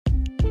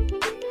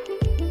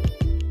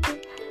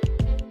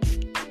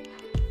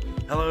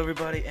Hello,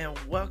 everybody, and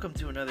welcome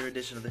to another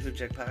edition of the Hoop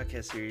Jack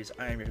Podcast Series.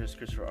 I am your host,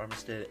 Christopher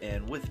Armistead,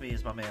 and with me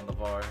is my man,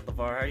 LeVar. LeVar,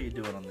 how are you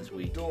doing on this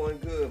week? Doing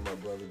good, my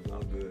brother,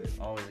 doing good.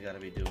 Always got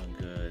to be doing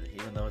good,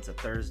 even though it's a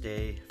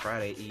Thursday,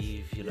 Friday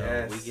Eve, we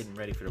getting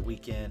ready for the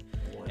weekend,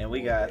 and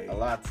we got a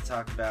lot to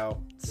talk about,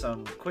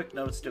 some quick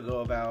notes to go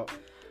about.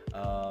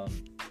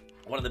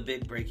 One of the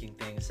big breaking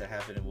things that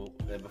happened,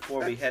 and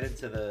before we head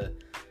into the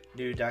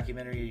new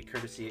documentary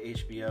courtesy of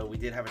HBO, we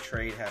did have a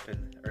trade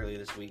happen earlier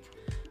this week.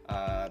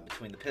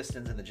 Between the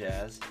Pistons and the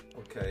Jazz.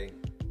 Okay.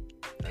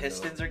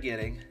 Pistons are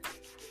getting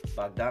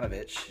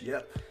Bogdanovich.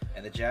 Yep.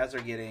 And the Jazz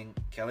are getting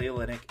Kelly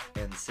Olynyk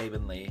and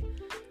Saban Lee.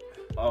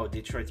 Oh,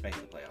 Detroit's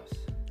making the playoffs.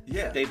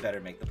 Yeah. They better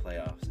make the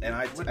playoffs. And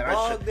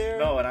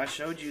I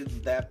showed you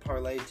that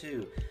parlay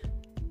too.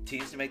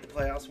 Teams to make the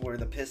playoffs were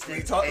the Pistons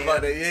we talked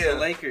about it, yeah. The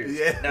Lakers.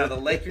 Yeah. Now the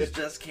Lakers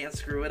just can't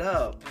screw it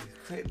up.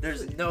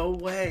 There's no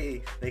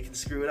way they can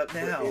screw it up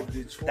now.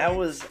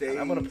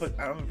 I'm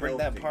gonna bring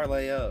that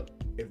parlay up.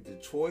 If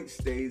Detroit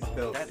stays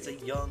healthy, that's a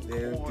young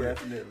they're core.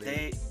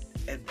 definitely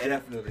going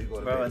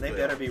to bro, and they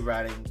better be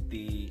riding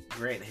the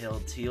Grant Hill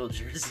teal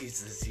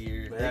jerseys this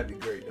year. Man, that'd be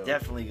great, though.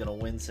 Definitely going to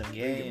win some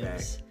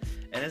games.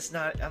 And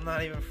I'm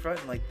not even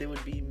fronting, like, they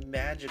would be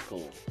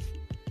magical.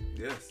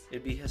 Yes.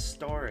 It'd be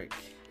historic.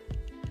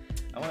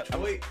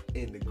 Detroit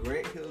in the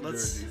Grant Hill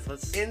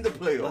jerseys in the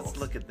playoffs. Let's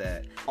look at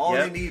that. All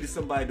they need is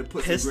somebody to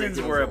put Pistons some Grant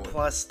Hills were a on.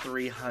 plus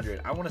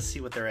 300. I want to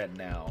see what they're at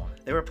now.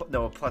 They were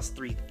a plus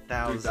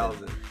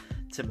 3,000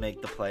 to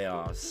make the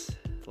playoffs.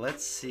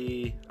 Let's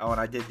see. Oh, and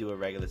I did do a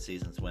regular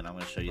season's win. I'm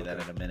going to show you that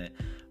in a minute.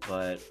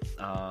 But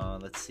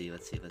let's see.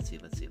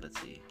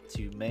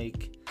 To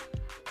make,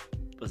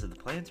 was it the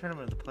play-in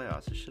tournament or the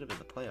playoffs? It should have been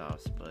the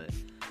playoffs, but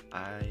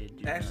I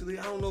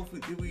don't know if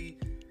we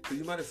because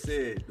you might have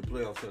said the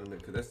playoff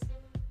tournament because that's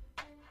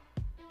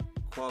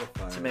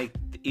qualifying to make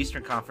the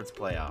Eastern Conference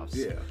playoffs.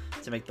 Yeah.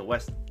 To make the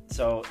West.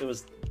 So it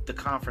was the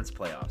conference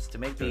playoffs. To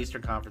make the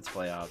Eastern Conference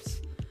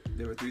playoffs.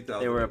 They were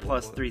 3,000. They were a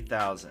plus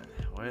 3,000.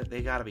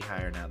 They got to be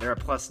higher now. They're a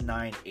plus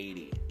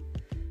 980.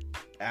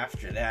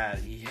 After that,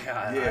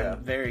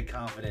 I'm very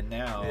confident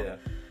now. Yeah.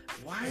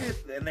 Why?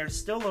 And they're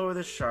still lower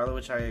than Charlotte,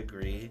 which I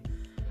agree.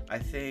 I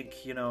think,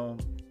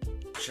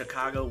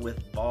 Chicago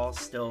with Ball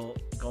still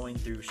going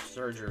through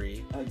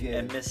surgery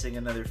and missing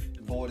another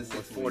 4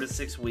 to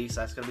 6 weeks.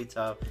 That's going to be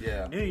tough.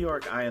 Yeah. New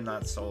York, I am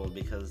not sold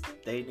because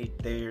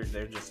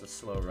they're just a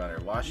slow runner.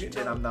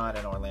 Washington, I'm not,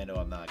 and Orlando,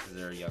 I'm not because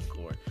they're a young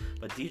core.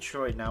 But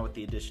Detroit now with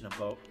the addition of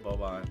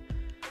Bojan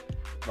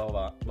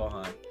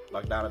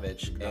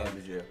Bogdanovich,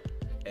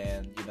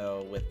 and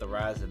with the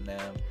rise in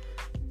them.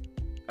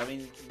 I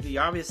mean, the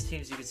obvious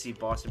teams you can see: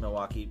 Boston,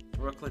 Milwaukee,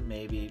 Brooklyn,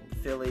 maybe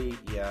Philly,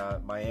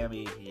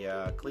 Miami,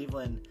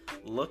 Cleveland,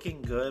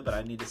 looking good, but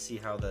I need to see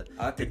how the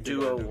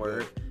duo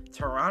work.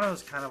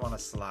 Toronto's kind of on a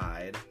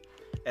slide.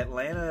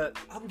 Atlanta,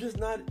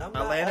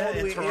 Atlanta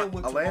and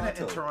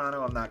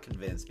Toronto, I'm not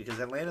convinced because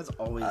Atlanta's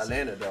always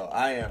Atlanta though.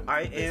 I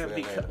am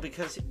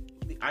because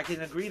I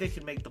can agree they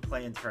can make the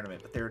play-in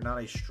tournament, but they're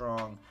not a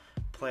strong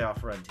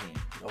playoff run team.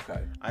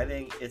 Okay. I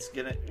think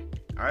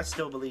I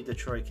still believe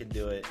Detroit can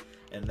do it,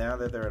 and now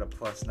that they're at a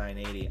plus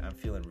 980, I'm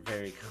feeling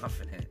very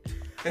confident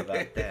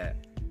about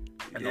that.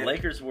 And the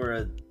Lakers were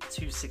a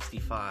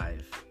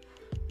 265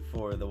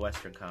 for the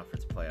Western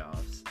Conference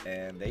playoffs,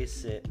 and they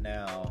sit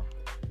now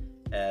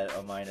at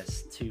a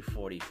minus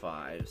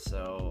 245.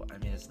 So, I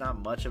mean, it's not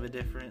much of a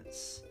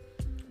difference.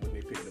 When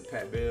they picked the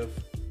Pat Bev.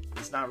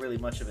 It's not really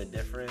much of a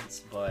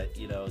difference, but,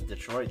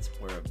 Detroit's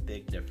were a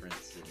big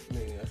difference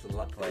in that's a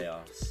lot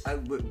playoffs.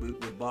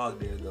 With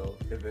Bogdan, though,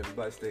 if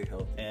everybody stay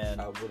healthy,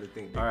 I really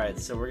think. All right,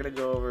 so we're going to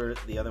go over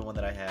the other one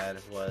that I had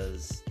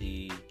was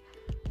the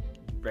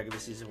regular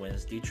season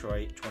wins.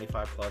 Detroit,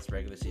 25-plus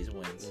regular season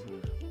wins.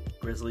 Mm-hmm.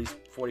 Grizzlies,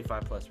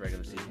 45-plus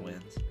regular season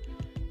wins.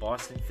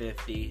 Boston,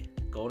 50.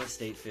 Golden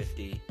State,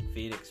 50.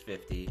 Phoenix,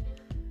 50.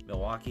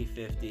 Milwaukee,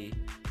 50.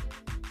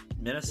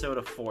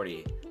 Minnesota,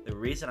 40. The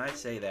reason I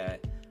say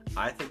that,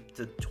 I think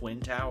the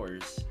Twin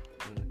Towers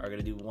are going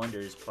to do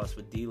wonders, plus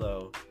with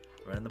D'Lo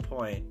running the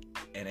point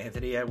and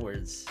Anthony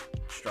Edwards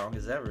strong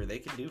as ever, they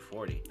can do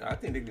 40. I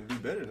think they can do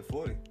better than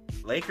 40.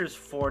 Lakers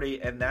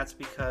 40, and that's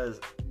because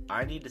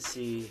I need to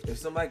see if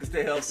somebody can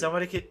stay healthy. If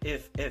somebody could,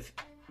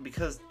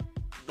 because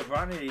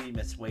LeBron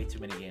missed way too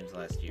many games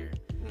last year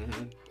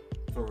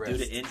for rest. Due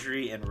to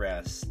injury and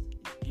rest.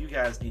 You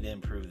guys need to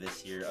improve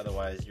this year,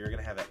 otherwise you're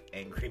gonna have an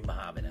angry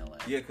mob in LA.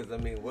 Yeah, because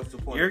what's the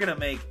point? You're gonna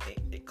make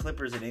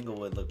Clippers and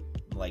Inglewood look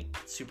like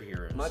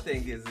superheroes. My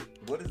thing is,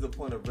 what is the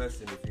point of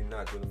resting if you're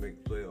not gonna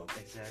make the playoffs?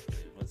 Exactly.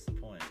 What's the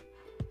point?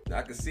 Now,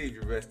 I can see if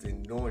you're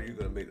resting, knowing you're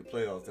gonna make the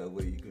playoffs. That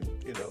way, you can,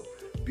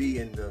 be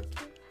in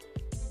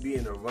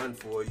the run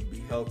for it. You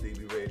be healthy,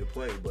 be ready to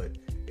play. But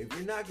if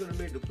you're not gonna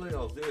make the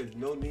playoffs, there is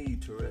no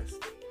need to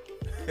rest.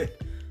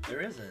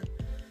 There isn't,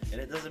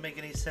 and it doesn't make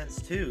any sense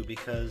too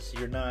because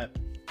you're not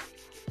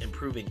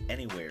improving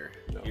anywhere.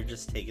 No. You're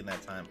just taking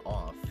that time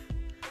off,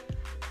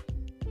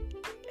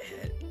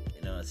 and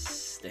it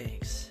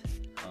stinks.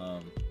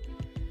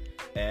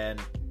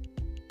 And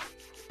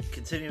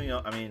continuing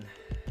on, I mean,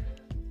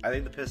 I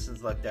think the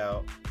Pistons lucked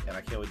out, and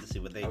I can't wait to see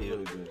what they do.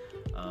 Really do.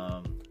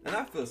 And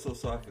I feel so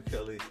sorry for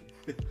Kelly.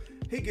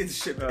 He gets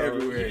shipped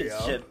everywhere, he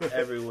gets shipped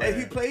everywhere. And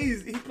he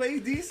plays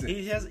decent.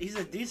 He's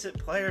a decent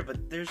player, but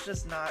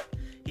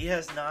he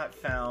has not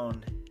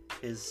found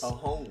his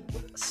home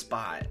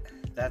spot.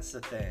 That's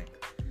the thing.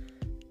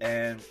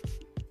 And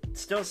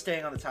still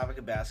staying on the topic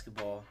of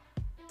basketball,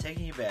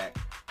 taking you back,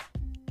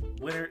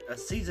 a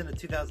season of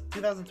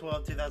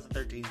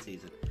 2012-2013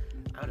 season.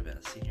 I would have been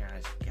a senior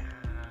high school.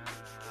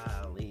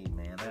 Golly,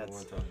 man, I don't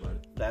want to talk about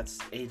it. That's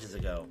ages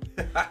ago.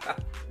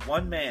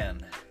 One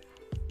man,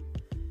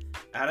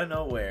 out of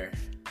nowhere,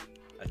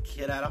 a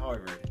kid out of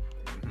Harvard,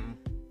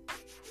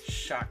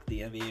 shocked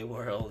the NBA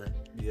world.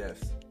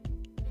 Yes.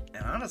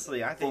 And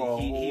honestly, I think for a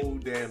whole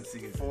damn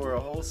season. For a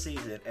whole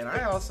season. And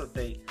I also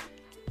think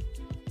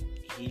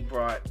he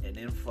brought an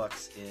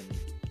influx in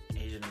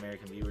Asian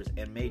American viewers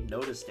and made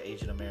notice to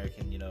Asian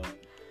American,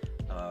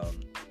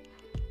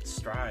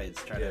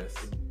 strides, trying to,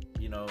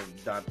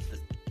 not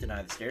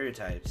deny the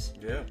stereotypes.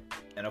 Yeah.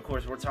 And of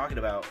course, we're talking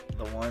about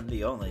the one,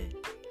 the only,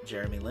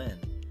 Jeremy Lin.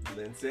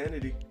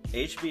 Linsanity.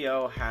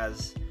 HBO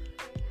has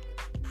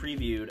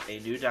previewed a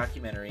new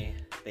documentary.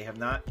 They have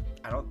not,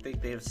 I don't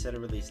think they have set a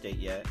release date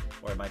yet,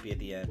 or it might be at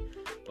the end,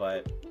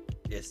 but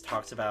it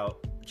talks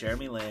about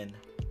Jeremy Lin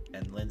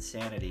and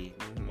Linsanity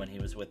when he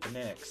was with the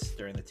Knicks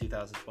during the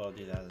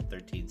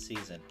 2012-2013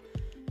 season.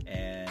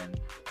 And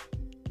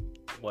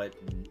what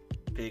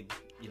big,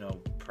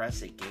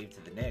 press it gave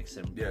to the Knicks.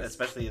 And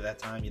especially at that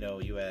time,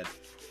 you had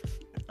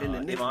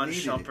Iman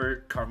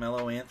Shumpert,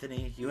 Carmelo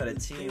Anthony. You had a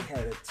team.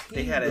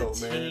 They had a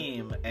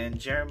team, and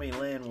Jeremy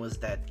Lin was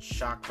that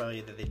shock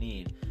value that they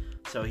need.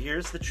 So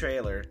here's the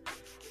trailer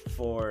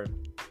for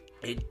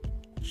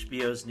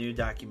HBO's new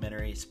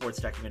documentary, sports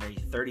documentary,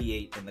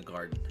 38 in the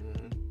Garden.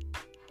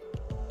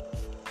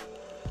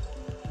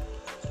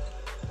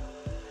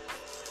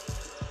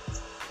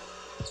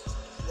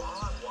 While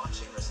I'm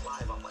watching this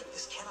live, I'm like,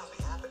 this cannot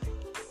be happening.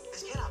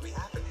 This cannot be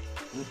happening.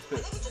 I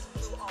think it just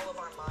blew all of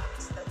our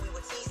minds that we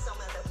would see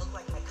someone that looked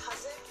like my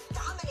cousin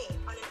dominate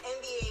on an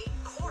NBA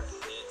court.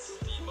 It's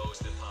the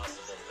most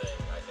impossible thing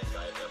I think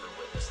I've ever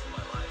witnessed in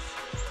my life.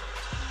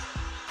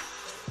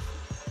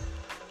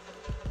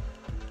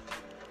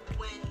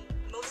 When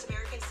most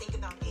Americans think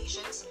about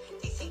Asians,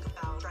 they think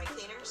about dry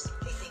cleaners,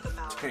 they think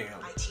about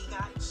IT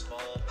guys.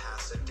 Small,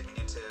 passive,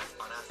 diminutive,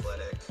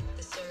 unathletic.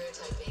 The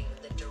stereotyping,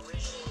 the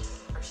derision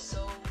are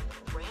so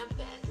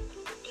rampant.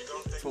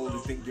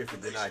 Totally think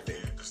different than I think.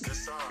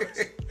 This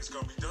size, it's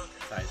gonna be done.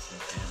 God.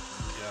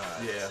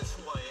 Yeah. This is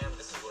who I am.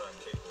 This is what I'm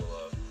capable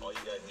of. All you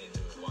guys need to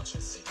do is watch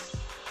and see.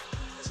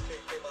 This kid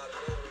came out of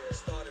nowhere and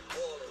started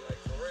balling like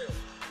for real.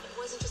 It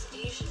wasn't just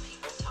Asian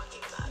people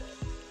talking about it.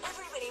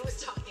 Everybody was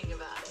talking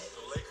about it.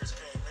 The Lakers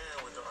came in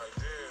with the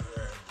idea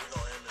that we're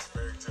gonna end this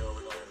fairy tale,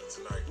 we're gonna end it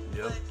tonight.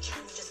 Yep. But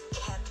Jeremy just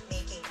kept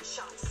making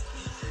shots.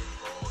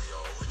 Oh,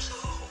 yo, what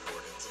y'all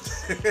awarded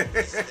today?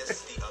 Is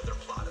this the other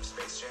plot of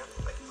Space Jam?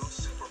 Like, whose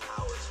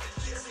superpowers did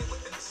Jeremy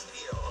Lin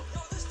steal? Yo,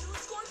 this dude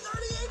scored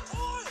 38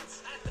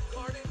 points! At the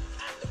Garden,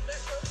 at the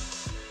Mecca.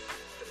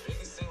 The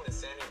biggest thing that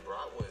Sandy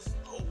brought was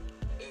hope.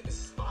 It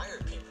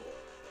inspired people.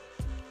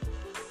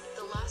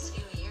 The last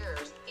few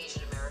years,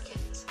 Asian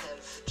Americans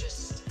have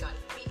just gotten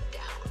beat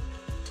down.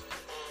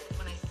 And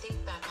when I think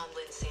back on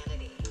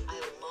Linsanity, I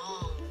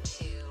long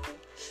to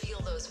feel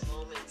those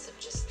moments of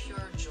just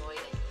pure joy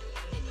and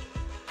unity.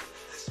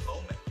 This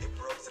moment, it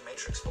broke the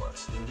matrix for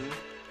us.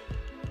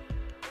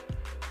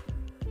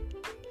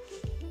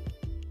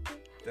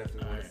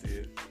 Definitely want to see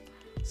it.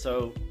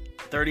 So,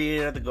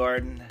 38 at the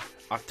Garden,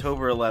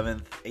 October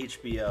 11th,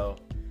 HBO.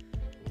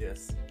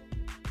 Yes.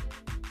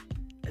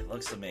 It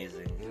looks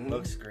amazing. It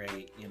looks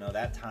great.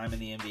 That time in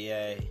the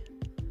NBA.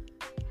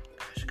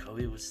 Gosh,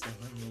 Kobe was still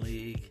in the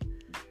league.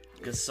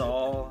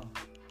 Gasol,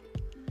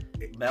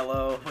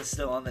 Melo was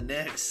still on the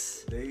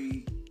Knicks.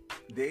 They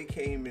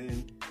came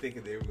in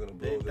thinking they were going to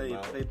blow them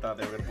out. They thought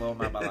they were going to blow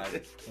them out by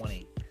like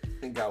 20.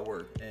 And got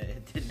worked.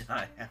 It did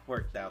not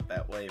work out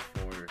that way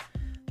for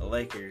the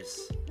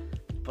Lakers.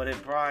 But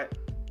it brought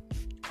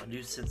a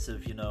new sense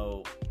of, you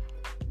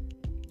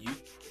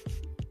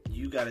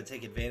got to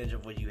take advantage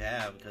of what you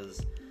have,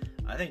 because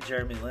I think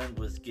Jeremy Lin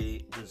was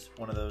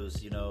one of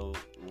those,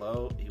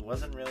 low. He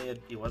wasn't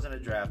a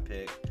draft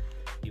pick.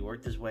 He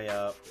worked his way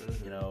up,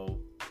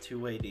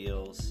 two-way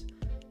deals,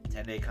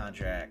 10-day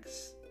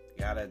contracts,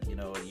 got a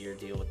year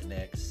deal with the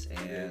Knicks,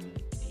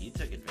 and he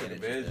took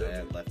advantage of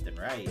that left and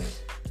right.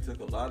 Took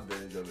a lot of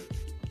advantage of it.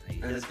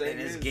 In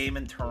his game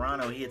in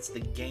Toronto, he hits the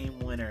game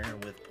winner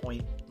with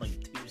 2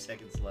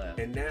 seconds left.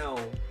 And now,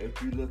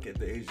 if you look at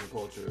the Asian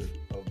culture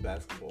of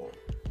basketball,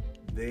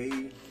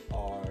 they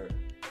are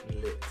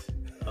lit.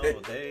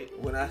 Oh,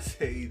 when I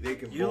say they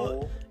can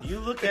ball, you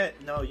look at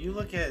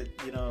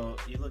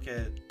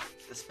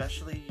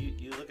especially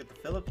you look at the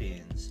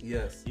Philippines.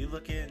 Yes. You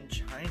look in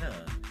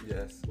China.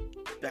 Yes.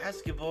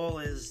 Basketball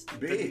is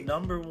big. The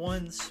number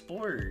one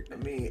sport. I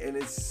mean, and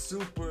it's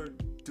super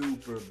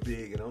super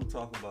big, and I'm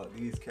talking about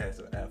these cats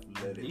are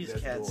athletic. These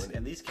That's cats doing it.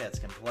 and these cats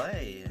can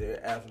play.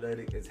 They're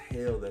athletic as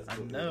hell. That's I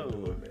what know, they're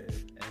doing, man.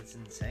 and it's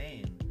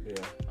insane.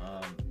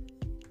 Yeah.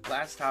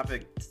 Last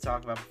topic to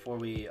talk about before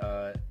we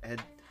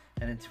head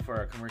into for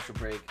our commercial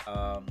break.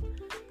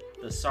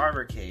 The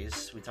Sarver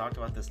case. We talked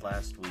about this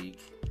last week.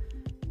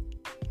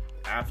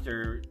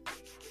 After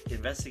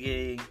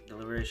investigating,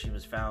 Deliberation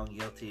was found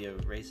guilty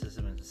of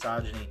racism and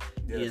misogyny.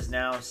 Yes. He is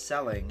now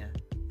selling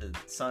the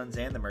Suns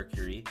and the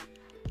Mercury.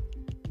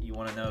 You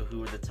want to know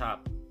who are the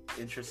top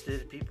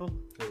interested people?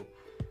 Who?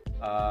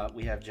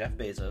 We have Jeff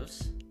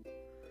Bezos.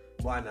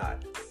 Why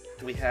not?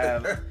 We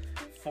have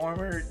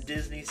former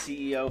Disney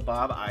CEO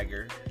Bob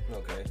Iger.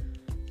 Okay.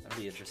 That'd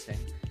be interesting.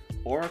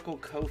 Oracle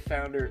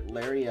co-founder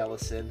Larry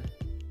Ellison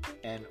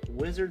and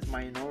Wizards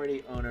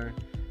minority owner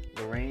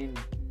Lorraine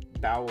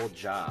Bowell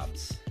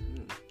Jobs.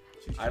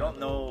 I don't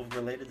know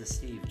related to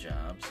Steve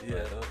Jobs.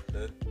 Yeah,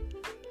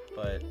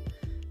 but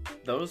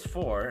those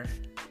four.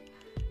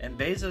 And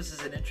Bezos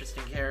is an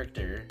interesting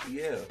character.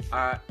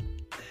 yeah.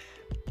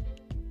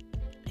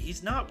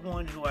 He's not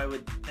one who I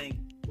would think.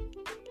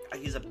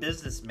 He's a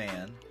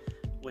businessman,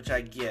 which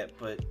I get,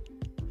 but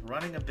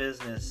running a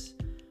business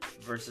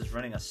versus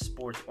running a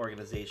sports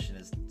organization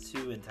is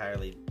two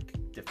entirely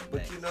different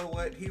But things. you know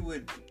what?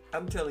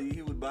 I'm telling you,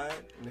 he would buy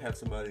it and have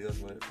somebody else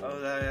run it for him.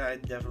 Oh, I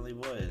definitely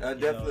would.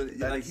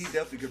 He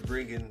definitely could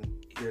bring in,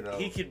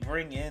 He could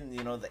bring in,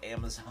 the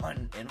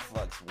Amazon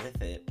influx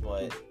with it,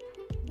 but,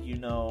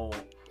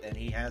 and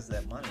he has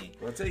that money.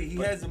 I'll tell you, he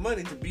has the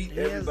money to beat He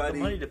everybody. has the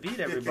money to beat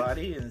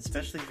everybody, and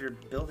especially if you're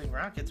building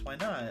rockets, why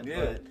not?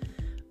 Yeah. But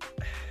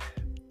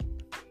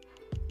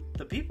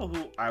the people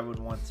who I would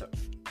want to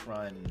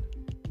run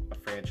a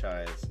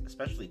franchise,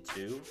 especially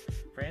two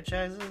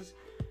franchises,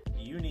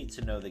 you need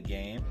to know the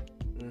game.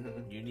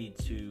 Mm-hmm. You need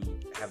to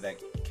have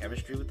that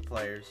chemistry with the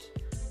players.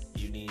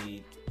 You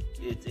need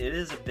it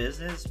is a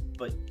business,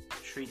 but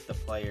treat the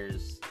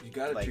players. You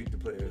gotta treat the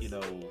players,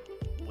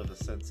 with a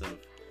sense of,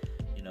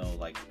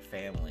 like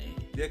family.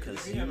 Yeah,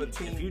 because if you have a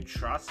team,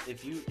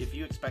 if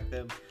you expect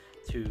them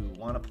to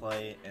want to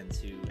play and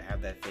to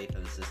have that faith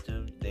in the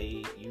system,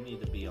 you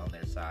need to be on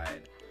their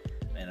side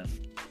and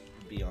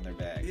be on their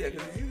back. Yeah,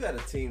 because if you got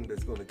a team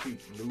that's going to keep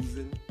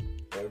losing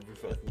every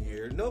fucking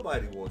year,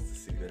 nobody wants to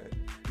see that.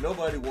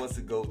 Nobody wants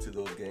to go to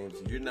those games.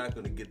 You're not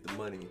going to get the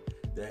money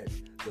that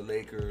the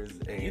Lakers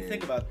and you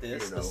think about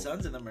this, the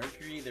Suns and the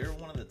Mercury, they're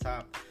one of the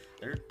top.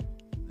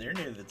 They're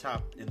near the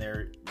top in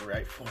their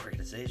rightful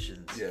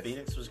organizations. Yes.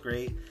 Phoenix was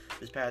great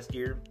this past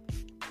year.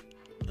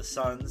 The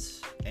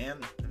Suns,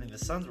 the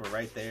Suns were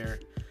right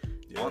there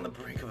on the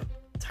brink of a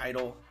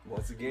title.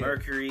 Once again,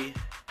 Mercury,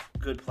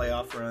 good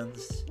playoff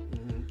runs.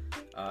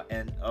 Mm-hmm.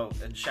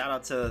 And shout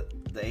out to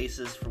the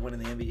Aces for winning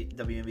the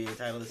WNBA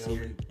title this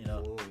year.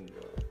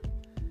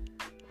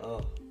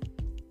 Oh,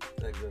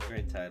 that good.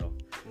 Great title.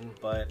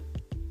 But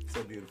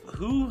so beautiful.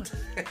 Who?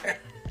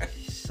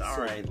 All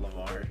right,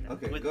 Lamar.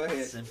 Okay, Quit go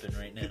ahead. Simping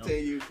right now.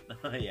 Continue.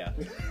 Yeah,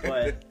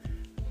 but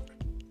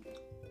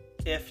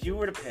if you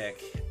were to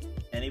pick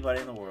anybody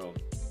in the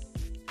world,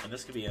 and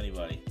this could be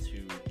anybody,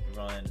 to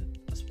run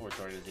a sports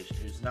organization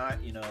who's not,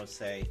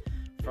 say,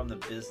 from the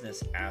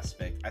business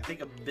aspect, I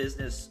think a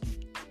business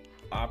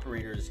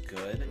operator is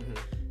good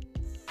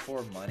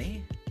for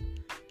money,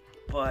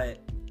 but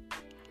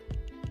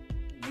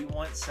you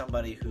want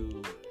somebody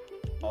who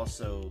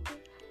also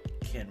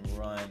can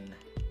run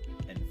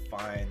and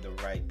find the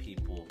right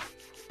people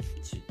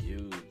to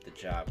do the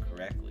job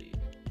correctly.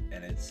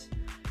 And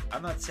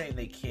I'm not saying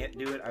they can't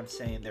do it. I'm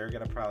saying they're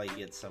going to probably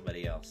get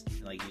somebody else.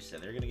 Like you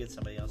said, they're going to get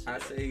somebody else. I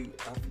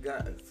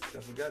forgot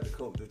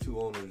the two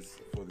owners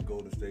for the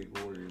Golden State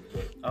Warriors.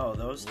 But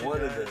those two one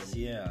guys, of them,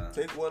 yeah.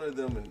 Take one of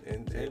them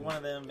and take one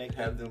of them,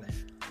 have them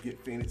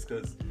get Phoenix,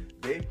 because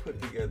they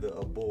put together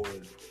a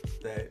board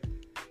that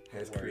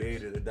has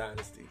created a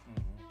dynasty.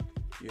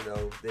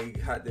 They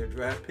got their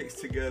draft picks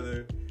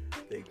together.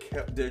 They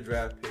kept their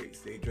draft picks.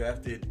 They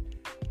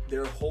drafted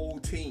their whole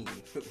team,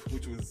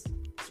 which was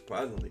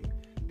surprisingly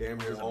damn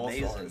near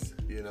all-stars.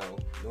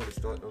 On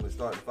the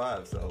starting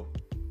five. So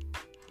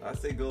I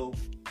say go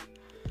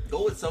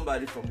with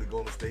somebody from the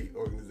Golden State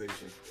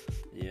organization.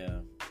 Yeah.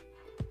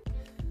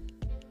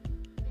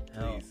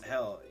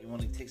 Hell, you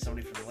want to take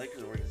somebody from the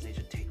Lakers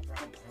organization? Take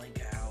Rob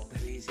Pelinka out,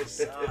 please. He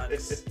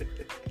sucks.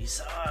 He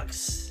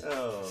sucks.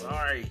 Oh,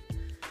 sorry.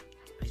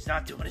 He's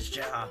not doing his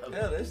job.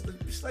 Hell,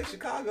 it's like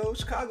Chicago.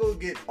 Chicago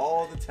get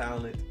all the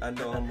talent. I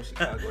know I'm a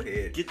Chicago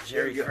head. Get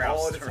Jerry Krause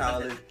all the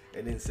talent,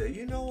 and then say,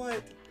 you know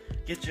what?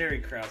 Get Jerry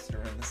Krause to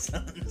run the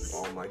Suns.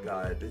 Oh my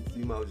God!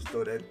 You might just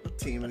throw that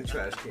team in the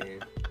trash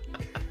can.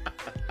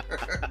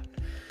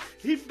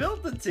 He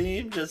built the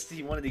team. Just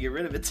he wanted to get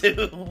rid of it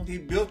too. He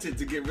built it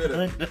to get rid of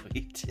it. I know he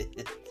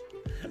did.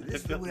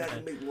 This is the way I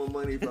can make more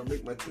money if I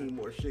make my team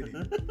more shitty.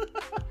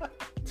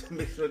 It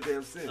makes no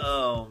damn sense.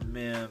 Oh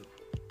man.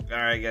 All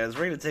right, guys,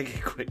 we're going to take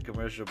a quick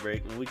commercial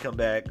break. When we come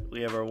back,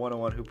 we have our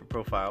one-on-one Hooper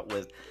profile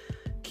with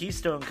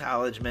Keystone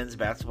College men's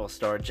basketball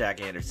star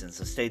Jack Anderson,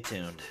 so stay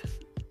tuned.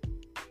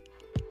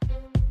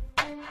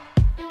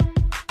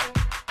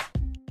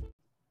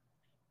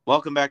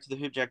 Welcome back to the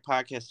Hoop Jack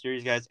podcast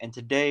series, guys. And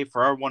today,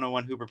 for our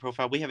 101 Hooper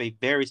profile, we have a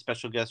very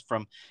special guest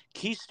from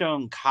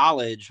Keystone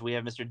College. We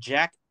have Mr.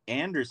 Jack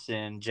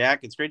Anderson.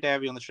 Jack, it's great to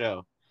have you on the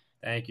show.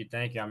 Thank you.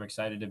 I'm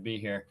excited to be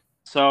here.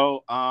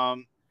 So,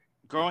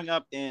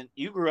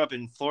 you grew up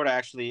in Florida,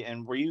 actually,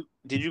 and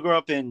did you grow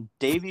up in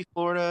Davie,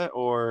 Florida,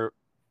 or?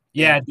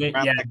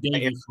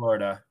 Davie,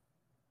 Florida.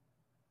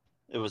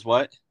 It was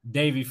what?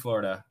 Davie,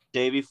 Florida.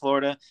 Davie,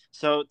 Florida.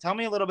 So, tell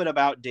me a little bit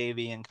about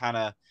Davie and kind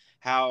of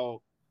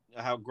how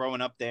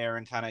growing up there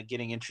and kind of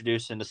getting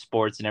introduced into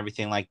sports and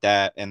everything like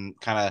that, and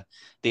kind of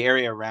the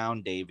area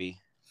around Davie.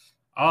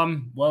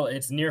 Well,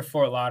 it's near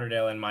Fort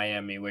Lauderdale in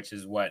Miami, which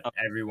is what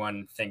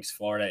everyone thinks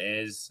Florida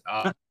is.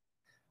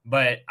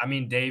 But I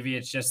mean, Davie,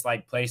 it's just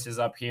like places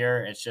up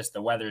here. It's just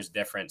the weather's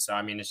different. So,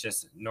 I mean, it's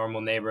just normal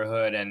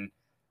neighborhood, and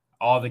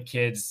all the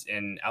kids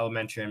in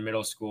elementary and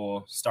middle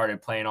school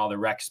started playing all the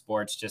rec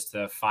sports just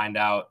to find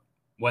out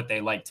what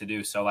they like to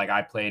do. So like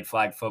I played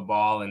flag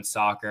football and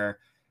soccer,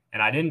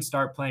 and I didn't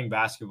start playing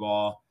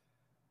basketball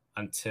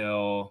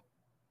until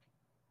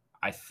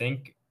I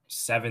think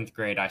 7th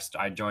grade.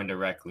 I joined a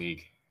rec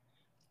league.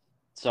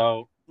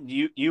 So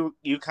you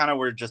kind of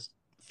were just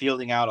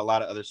fielding out a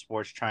lot of other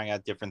sports, trying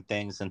out different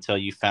things until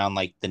you found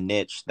like the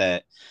niche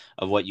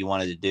of what you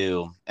wanted to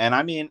do. And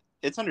I mean,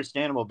 it's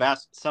understandable.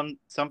 Some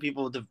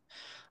people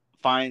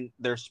find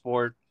their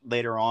sport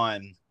later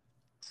on.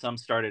 Some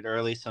started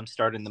early, some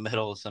started in the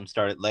middle, some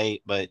started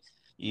late. But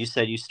you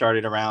said you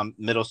started around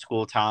middle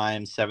school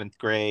time, 7th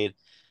grade,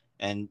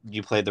 and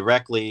you played the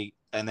rec league.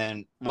 And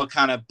then what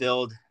kind of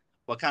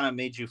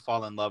made you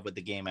fall in love with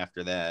the game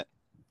after that?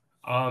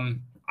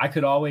 I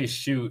could always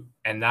shoot,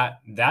 and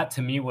that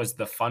to me was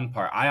the fun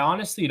part. I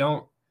honestly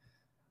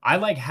I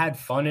like had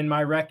fun in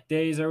my rec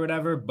days or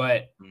whatever,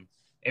 but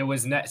it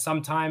was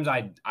sometimes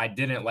I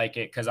didn't like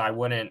it because I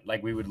wouldn't,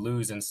 like, we would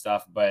lose and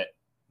stuff. But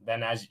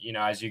then as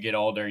you get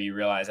older, you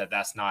realize that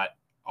that's not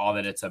all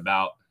that it's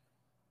about.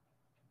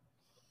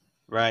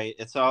 Right.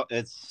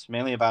 It's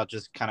mainly about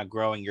just kind of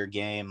growing your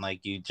game.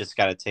 Like, you just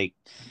got to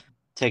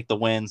take the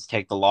wins,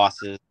 take the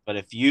losses. But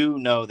if you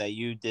know that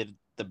you did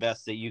the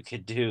best that you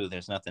could do,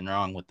 there's nothing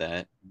wrong with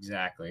that.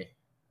 Exactly.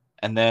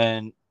 And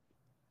then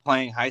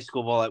playing high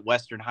school ball at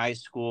Western High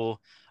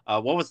School,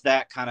 what was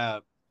that kind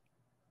of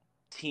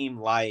team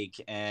like,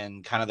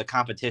 and kind of the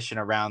competition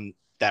around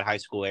that high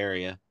school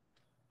area?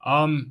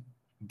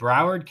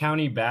 Broward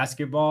County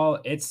basketball,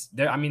 it's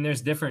there. I mean,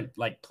 there's different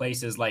like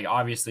places, like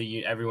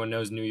obviously everyone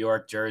knows New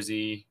York,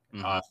 Jersey,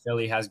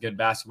 Philly has good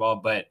basketball,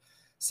 but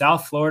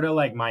South Florida,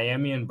 like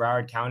Miami and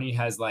Broward County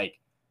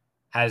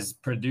has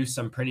produced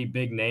some pretty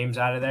big names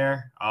out of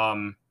there.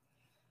 I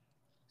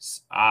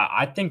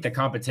think the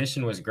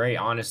competition was great,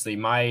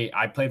 honestly.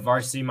 I played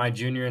varsity my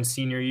junior and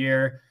senior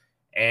year,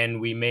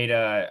 and we made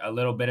a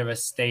little bit of a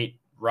state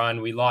run.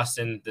 We lost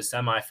in the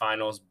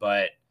semifinals,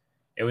 but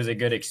it was a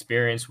good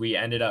experience. We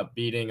ended up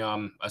beating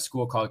a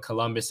school called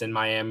Columbus in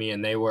Miami,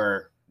 and they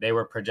were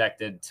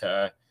projected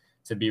to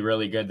be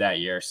really good that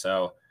year.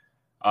 So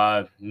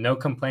no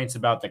complaints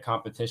about the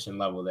competition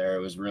level there.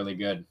 It was really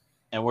good.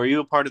 And were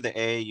you a part of the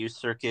AAU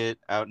circuit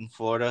out in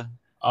Florida?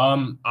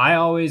 I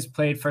always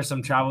played for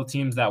some travel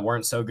teams that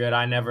weren't so good.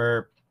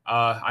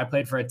 I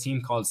played for a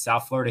team called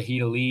South Florida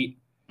Heat Elite.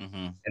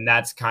 And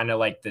that's kind of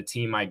like the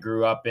team I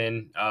grew up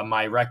in.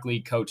 My rec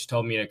league coach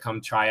told me to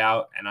come try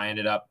out, and I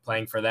ended up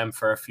playing for them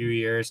for a few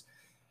years.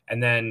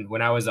 And then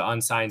when I was an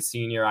unsigned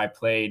senior, I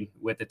played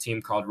with a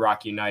team called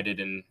Rock United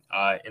in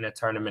a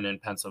tournament in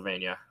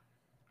Pennsylvania.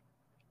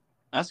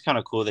 That's kind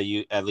of cool that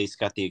you at least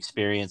got the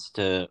experience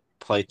to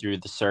play through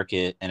the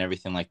circuit and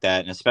everything like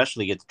that, and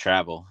especially get to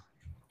travel.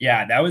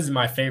 Yeah, that was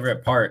my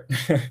favorite part.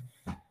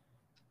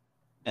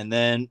 And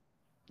then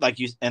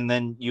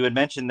you had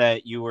mentioned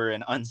that you were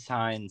an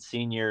unsigned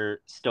senior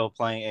still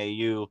playing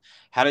AU.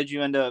 How did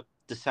you end up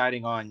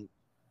deciding on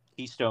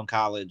Keystone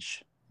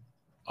College?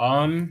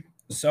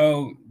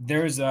 So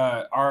there's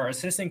our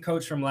assistant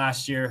coach from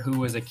last year who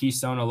was a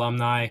Keystone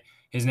alumni.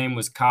 His name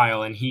was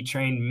Kyle, and he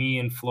trained me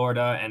in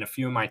Florida and a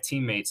few of my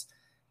teammates.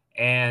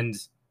 And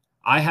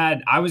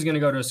I was going to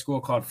go to a school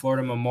called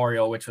Florida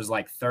Memorial, which was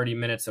like 30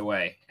 minutes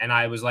away. And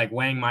I was like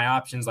weighing my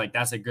options, like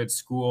that's a good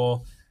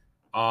school.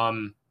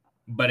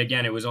 But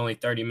again, it was only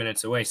 30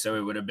 minutes away. So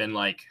it would have been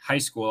like high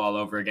school all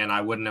over again.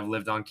 I wouldn't have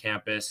lived on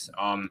campus.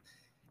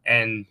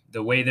 And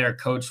the way their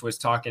coach was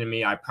talking to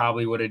me, I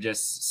probably would have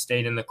just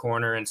stayed in the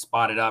corner and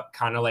spotted up,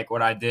 kind of like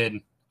what I did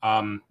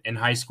in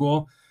high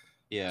school.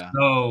 Yeah.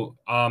 So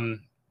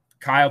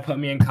Kyle put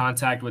me in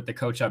contact with the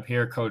coach up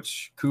here,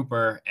 Coach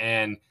Cooper,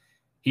 and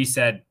he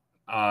said,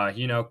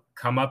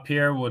 come up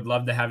here. Would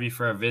love to have you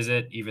for a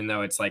visit, even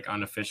though it's like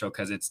unofficial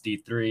because it's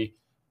D3.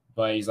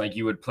 But he's like,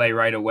 you would play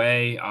right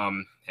away.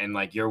 And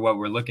like, you're what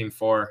we're looking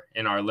for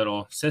in our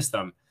little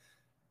system.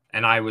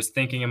 And I was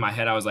thinking in my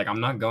head, I was like, I'm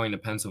not going to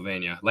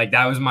Pennsylvania. Like,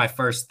 that was my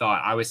first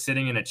thought. I was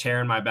sitting in a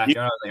chair in my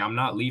backyard. I was like, I'm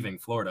not leaving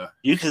Florida.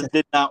 You just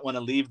did not want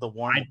to leave the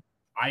warm.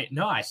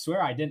 No, I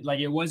swear I didn't.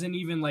 Like, it wasn't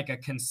even like a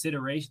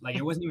consideration. Like,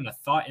 it wasn't even a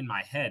thought in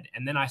my head.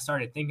 And then I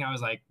started thinking, I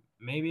was like,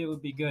 maybe it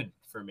would be good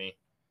for me.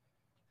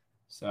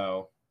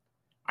 So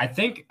I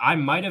think I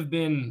might have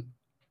been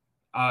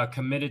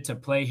committed to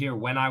play here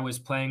when I was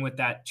playing with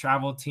that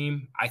travel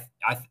team.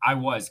 I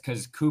was,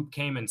 because Coop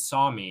came and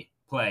saw me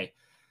play.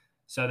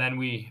 So then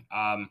we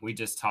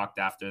just talked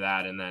after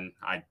that, and then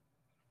I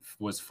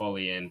was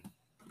fully in.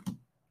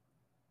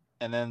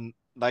 And then,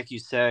 like you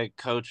said,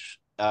 Coach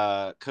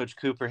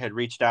Cooper had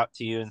reached out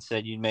to you and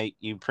said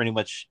you pretty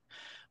much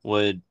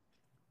would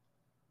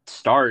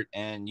start,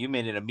 and you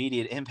made an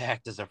immediate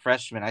impact as a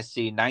freshman. I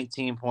see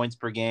 19 points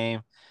per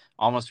game,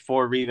 almost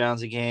 4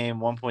 rebounds a game,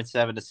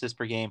 1.7 assists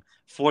per game,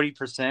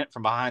 40%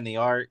 from behind the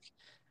arc.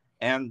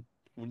 And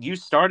you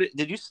started,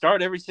 did you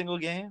start every single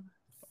game?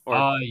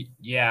 Or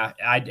Yeah,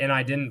 I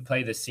didn't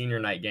play the senior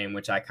night game,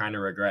 which I kind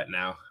of regret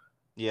now.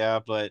 yeah,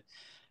 but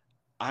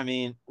I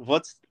mean,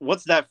 what's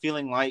that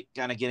feeling like,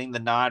 kind of getting the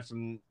nod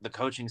from the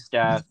coaching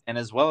staff, and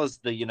as well as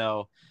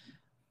the,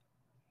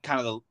 kind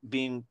of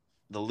being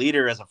the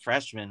leader as a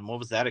freshman? What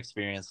was that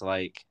experience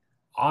like?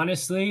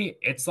 Honestly,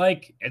 it's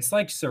like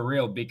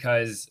surreal,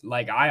 because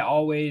like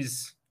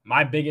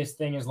my biggest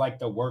thing is like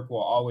the work will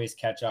always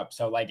catch up.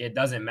 So like it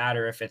doesn't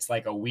matter if it's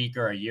like a week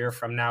or a year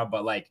from now,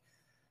 but like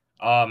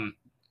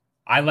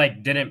I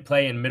like didn't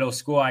play in middle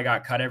school. I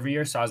got cut every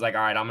year. So I was like,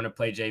 all right, I'm gonna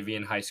play JV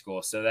in high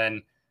school. So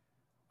then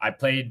I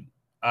played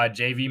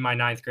JV my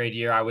 9th grade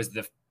year. I was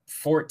the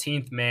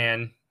 14th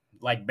man,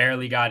 like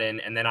barely got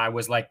in, and then I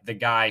was like the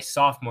guy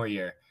sophomore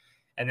year.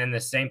 And then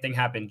the same thing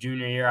happened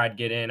junior year. I'd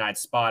get in, I'd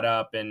spot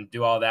up and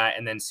do all that.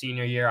 And then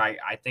senior year,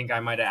 I think I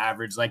might have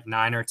averaged like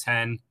 9 or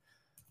 10,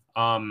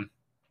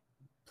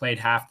 played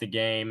half the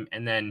game.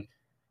 And then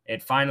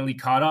it finally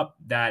caught up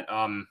that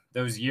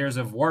those years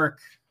of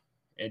work,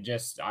 it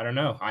just, I don't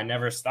know, I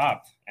never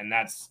stopped. And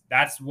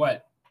that's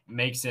what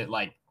makes it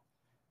like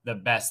the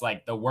best.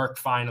 Like the work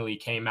finally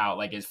came out,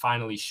 like it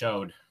finally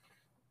showed.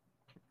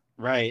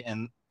 Right.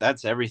 And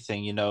that's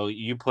everything.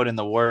 You put in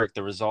the work,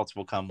 the results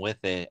will come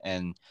with it.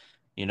 And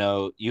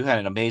you had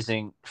an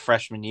amazing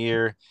freshman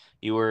year.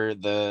 You were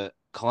the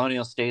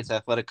Colonial State's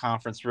Athletic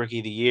Conference Rookie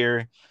of the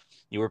Year.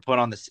 You were put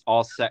on the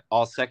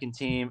all second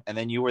team, and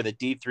then you were the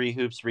D3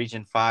 Hoops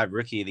Region 5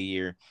 Rookie of the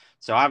Year.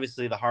 So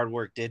obviously the hard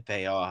work did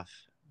pay off.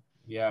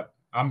 Yeah,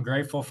 I'm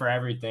grateful for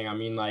everything. I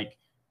mean, like,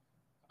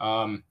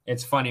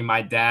 it's funny.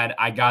 My dad,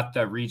 I got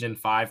the Region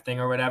 5 thing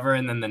or whatever,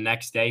 and then the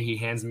next day he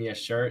hands me a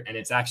shirt, and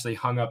it's actually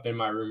hung up in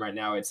my room right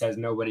now. It says,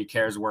 "Nobody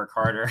cares, work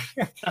harder."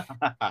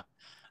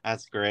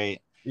 That's great.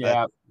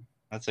 Yeah.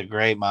 That's a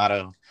great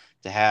motto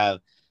to have.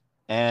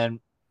 And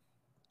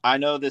I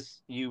know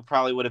you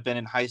probably would have been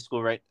in high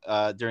school right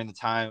during the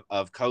time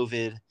of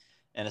COVID,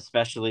 and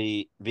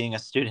especially being a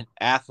student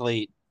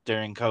athlete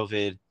during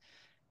COVID.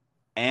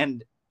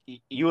 And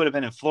you would have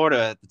been in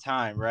Florida at the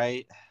time,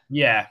 right?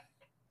 Yeah.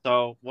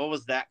 So what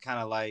was that kind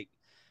of like,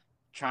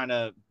 trying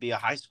to be a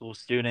high school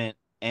student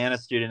and a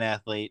student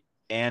athlete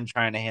and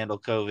trying to handle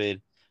COVID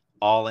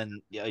all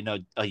in,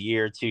 a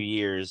year, 2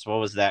 years? What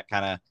was that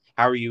kind of,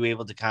 how were you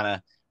able to kind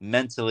of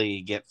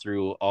mentally get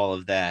through all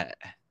of that?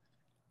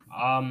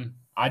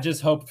 I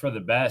just hoped for the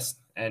best,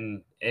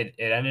 and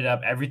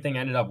everything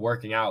ended up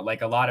working out.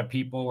 Like a lot of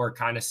people were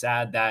kind of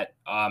sad that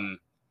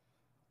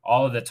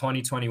all of the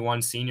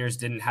 2021 seniors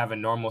didn't have a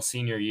normal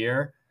senior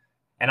year.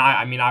 And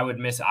I mean,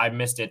 I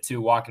missed it too,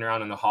 walking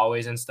around in the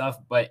hallways and stuff,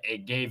 but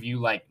it gave you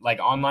like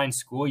online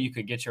school, you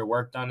could get your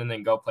work done and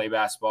then go play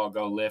basketball,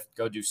 go lift,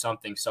 go do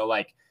something. So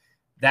like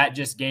that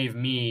just gave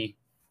me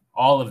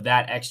all of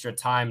that extra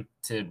time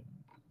to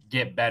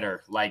get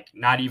better, like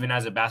not even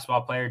as a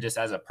basketball player, just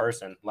as a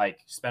person, like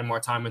spend more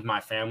time with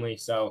my family.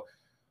 So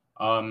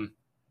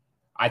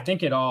I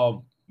think it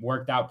all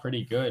worked out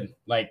pretty good.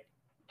 Like,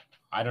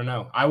 I don't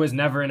know. I was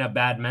never in a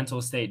bad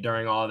mental state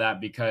during all of that,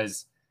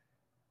 because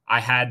I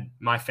had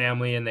my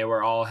family and they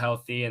were all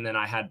healthy. And then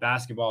I had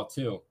basketball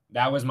too.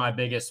 That was my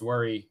biggest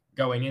worry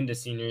going into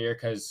senior year,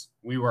 because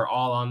we were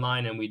all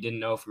online and we didn't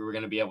know if we were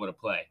going to be able to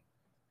play.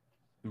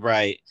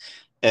 Right.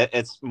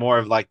 It's more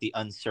of like the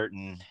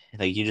uncertain,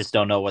 like you just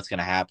don't know what's going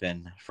to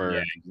happen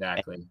for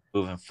exactly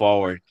moving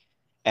forward.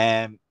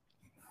 And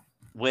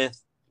with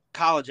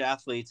college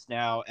athletes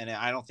now, and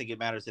I don't think it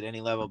matters at any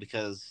level,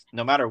 because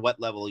no matter what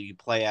level you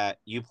play at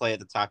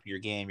the top of your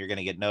game, you're going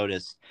to get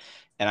noticed.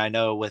 And I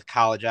know with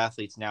college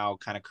athletes now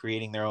kind of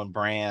creating their own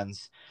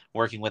brands,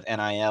 working with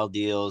NIL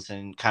deals,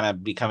 and kind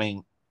of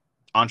becoming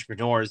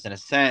entrepreneurs in a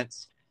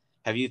sense,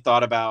 have you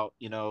thought about,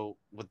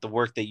 with the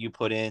work that you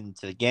put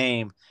into the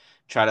game,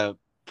 try to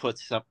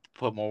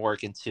put more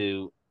work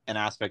into an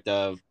aspect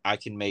of, I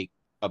can make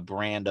a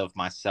brand of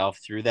myself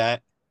through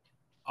that?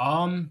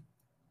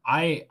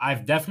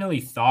 I've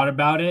definitely thought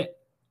about it.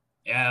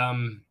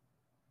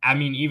 I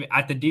mean, even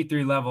at the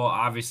D3 level,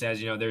 obviously,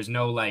 as you know, there's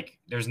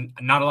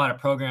not a lot of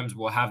programs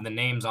will have the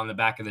names on the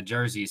back of the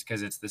jerseys,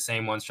 because it's the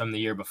same ones from the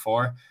year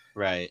before.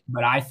 Right.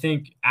 But I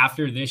think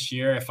after this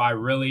year, if I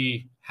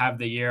really have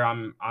the year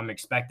I'm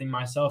expecting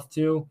myself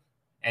to,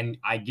 and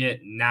I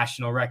get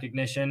national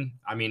recognition,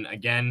 I mean,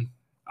 again,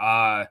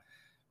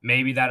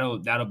 maybe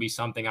that'll be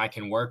something I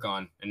can work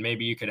on, and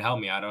maybe you could help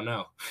me. I don't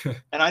know.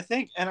 And I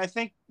think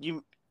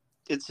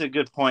it's a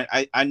good point.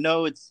 I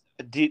know it's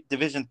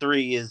Division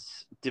 3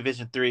 is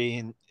Division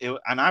III,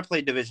 and I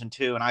played Division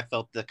II, and I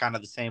felt the kind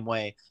of the same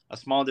way. A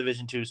small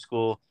Division II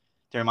school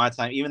during my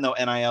time, even though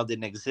NIL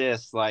didn't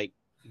exist, like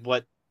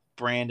what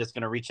brand is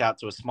going to reach out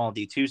to a small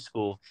D2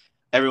 school?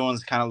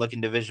 Everyone's kind of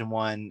looking Division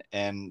I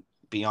and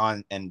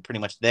beyond, and pretty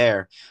much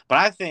there. But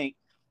I think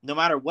no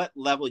matter what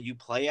level you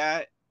play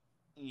at,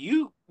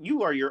 you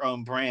are your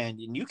own brand,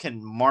 and you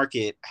can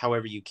market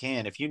however you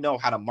can. If you know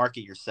how to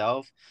market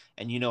yourself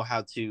and you know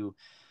how to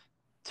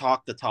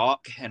talk the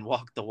talk and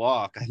walk the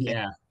walk, I think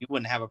you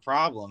wouldn't have a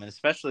problem. And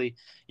especially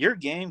your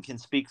game can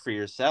speak for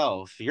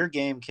yourself. Your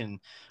game can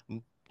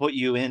put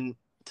you into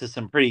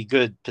some pretty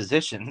good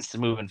positions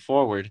moving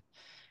forward.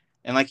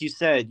 And like you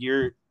said,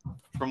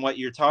 from what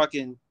you're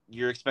talking,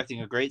 you're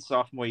expecting a great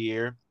sophomore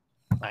year.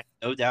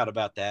 No doubt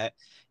about that.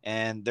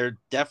 And there are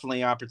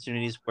definitely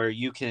opportunities where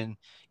you can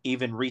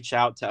even reach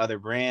out to other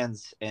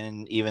brands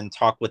and even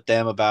talk with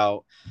them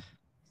about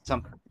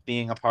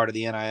being a part of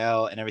the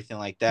NIL and everything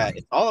like that.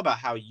 It's all about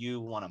how you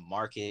want to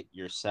market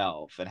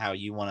yourself and how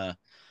you want to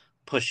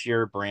push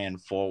your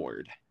brand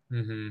forward.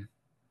 Mm-hmm.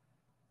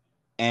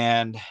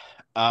 And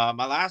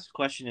my last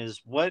question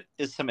is, what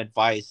is some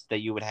advice that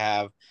you would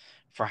have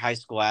for high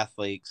school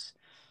athletes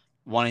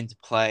wanting to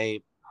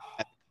play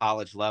at the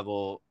college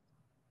level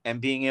and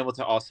being able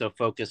to also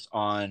focus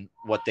on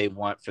what they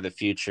want for the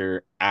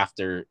future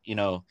after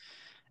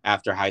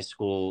high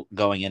school,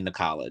 going into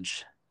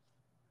college?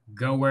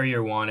 Go where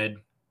you're wanted.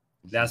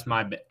 That's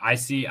I've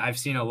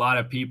seen a lot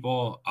of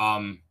people,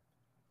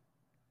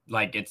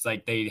 like it's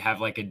like they have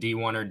like a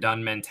D1 or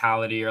done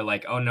mentality, or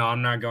like, oh no,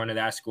 I'm not going to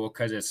that school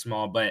because it's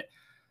small. But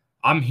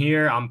I'm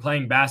here, I'm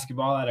playing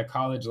basketball at a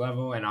college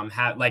level, and I'm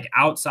like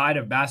outside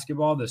of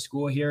basketball, the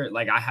school here,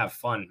 like I have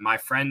fun. My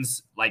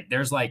friends, like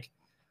there's like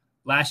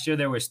last year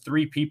there was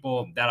 3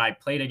 people that I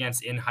played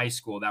against in high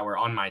school that were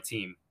on my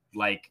team.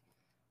 Like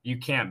you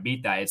can't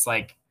beat that. It's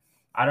like,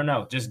 I don't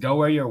know, just go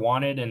where you're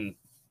wanted and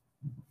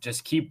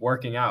just keep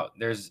working out.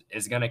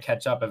 It's going to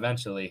catch up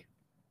eventually.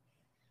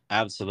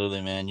 Absolutely,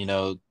 man.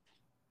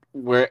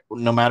 Where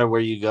no matter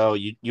where you go,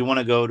 you want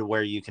to go to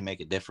where you can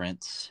make a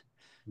difference.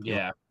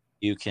 Yeah.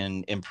 You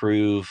can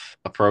improve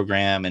a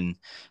program and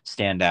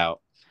stand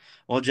out.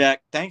 Well,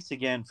 Jack, thanks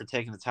again for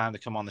taking the time to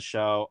come on the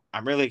show.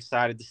 I'm really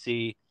excited to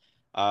see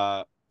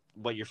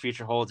what your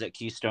future holds at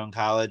Keystone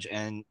College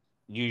and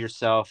you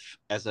yourself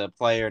as a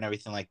player and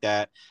everything like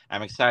that.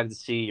 I'm excited to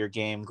see your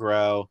game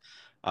grow.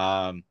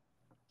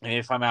 And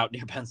if I'm out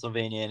near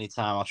Pennsylvania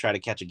anytime, I'll try to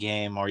catch a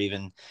game, or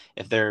even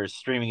if they're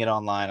streaming it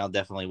online, I'll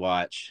definitely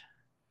watch.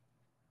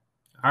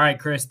 All right,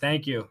 Chris,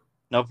 thank you.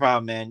 No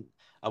problem, man.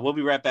 We'll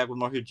be right back with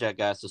more Hoop Chat,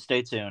 guys, so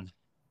stay tuned.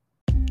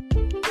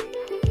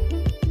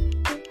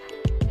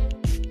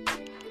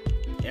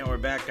 And we're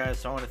back, guys.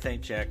 So I want to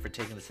thank Jack for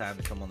taking the time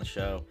to come on the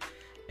show.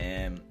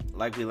 And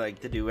like we like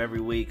to do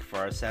every week for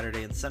our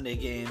Saturday and Sunday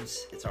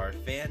games, it's our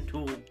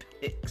FanDuel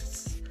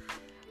picks.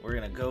 We're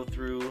going to go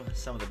through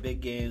some of the big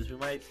games. We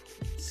might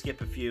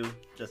skip a few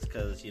just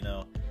because,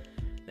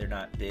 they're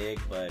not big,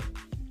 but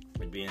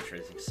it'd be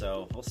interesting.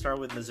 So we'll start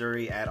with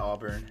Missouri at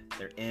Auburn.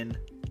 They're in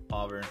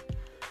Auburn.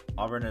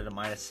 Auburn at a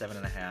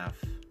 -7.5.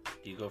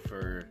 Do you go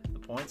for the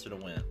points or the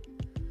win?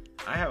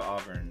 I have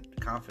Auburn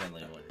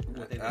confidently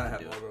winning. I think I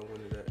have Auburn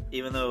winning that.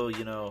 Even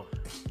though,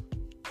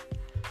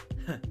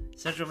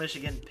 Central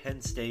Michigan, Penn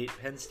State.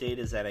 Penn State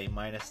is at a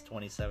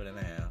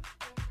 -27.5.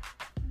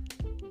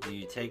 Do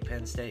you take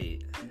Penn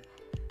State?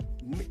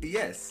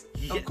 Yes.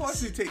 Yes. Of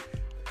course you take.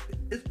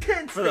 It's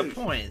Penn State. For the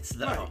points,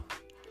 though. Right.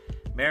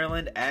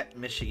 Maryland at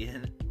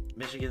Michigan.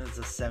 Michigan is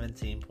a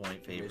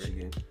 17-point favorite.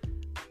 Michigan.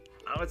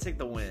 I would take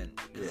the win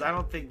because I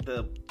don't think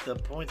the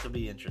points will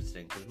be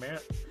interesting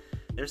because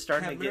they're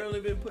starting to get. Have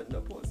Maryland been putting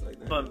up points like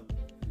that? But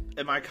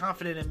am I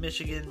confident in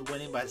Michigan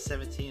winning by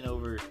 17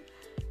 over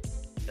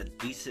a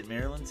decent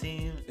Maryland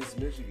team? It's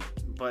Michigan,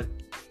 but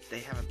they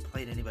haven't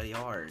played anybody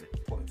hard.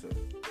 Point two.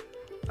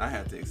 I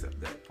have to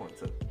accept that. Point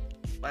two.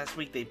 Last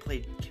week they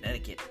played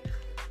Connecticut.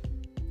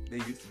 They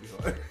used to be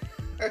hard.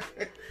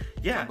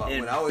 Yeah,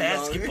 in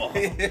basketball.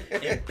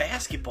 In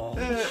basketball,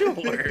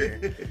 sure.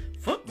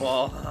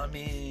 Football, I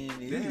mean,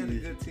 they had a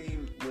good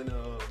team when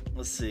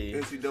let's see,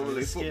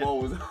 NCAA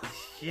football was.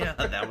 Yeah,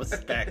 that was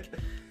back.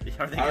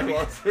 Are they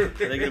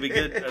gonna be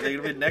good? Are they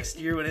gonna be next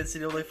year when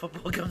NCAA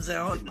football comes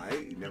out? They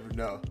might. You never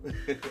know.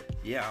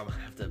 Yeah, I'm gonna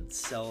have to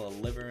sell a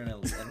liver and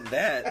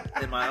that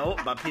in my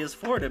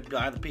PS4 to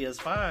buy the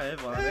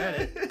PS5 while I'm at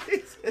it.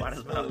 Might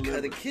as well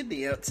cut a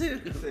kidney out too.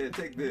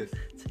 Take this.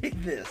 Take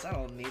this. I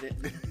don't need it.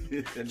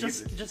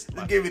 Just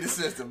give me the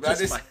system.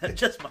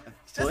 Just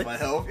my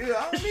health. Yeah,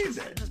 I don't need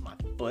that. Just my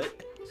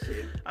foot.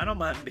 Shit. I don't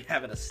mind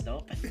having a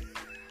stump.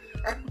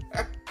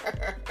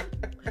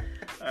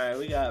 All right,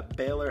 we got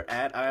Baylor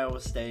at Iowa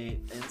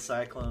State in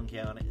Cyclone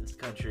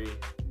Country.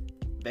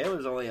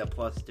 Baylor's only a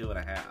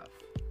 +2.5,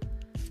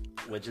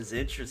 which is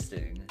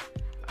interesting.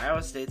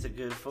 Iowa State's a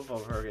good football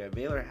program.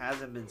 Baylor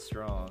hasn't been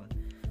strong.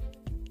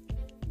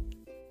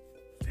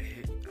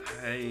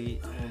 I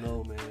don't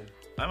know, man.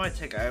 I might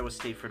take Iowa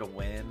State for the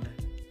win.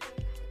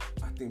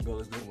 I think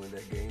Baylor's gonna win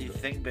that game. You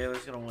think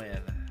Baylor's gonna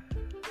win?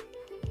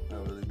 I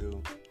really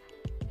do.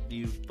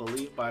 you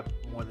believe by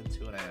more than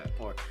 2.5,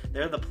 or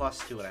they're the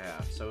plus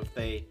 2.5. So if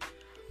they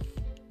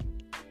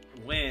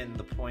win,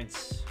 the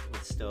points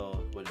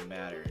wouldn't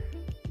matter.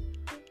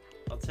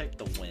 I'll take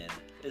the win.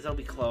 It'll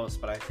be close,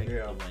 but I think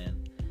the win.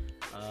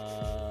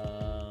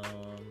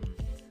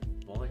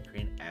 Bowling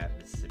Green at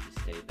Mississippi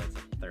State. That's a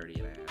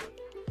 30.5.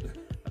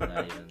 I'm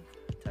not even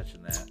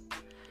touching that.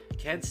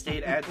 Kent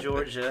State at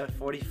Georgia,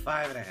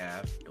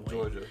 45.5.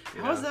 Georgia.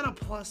 How is that a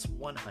plus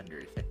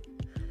 100?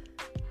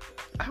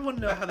 I want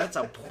to know how that's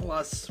a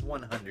plus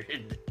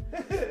 100.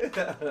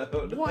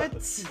 What?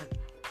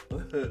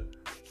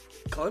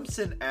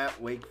 Clemson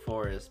at Wake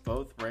Forest,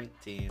 both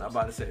ranked teams. I'm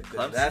about to say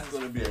that's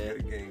going to be a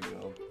good game,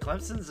 though.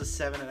 Clemson's a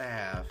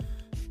 7.5,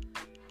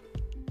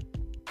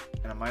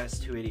 and a minus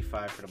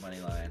 285 for the money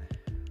line.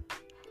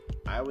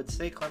 I would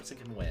say Clemson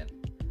can win,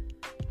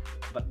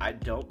 but I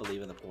don't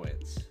believe in the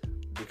points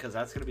because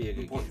that's going to be a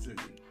good game.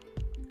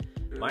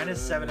 Minus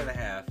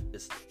 7.5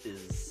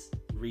 is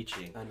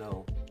reaching. I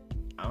know.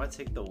 I'm gonna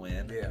take the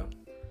win. Yeah.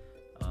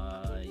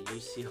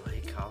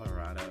 UCLA,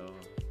 Colorado.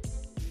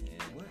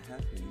 What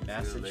happened?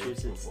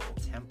 Massachusetts,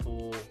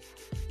 Temple,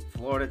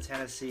 Florida,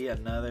 Tennessee.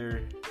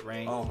 Another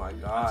ranked. Oh my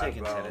God! I'm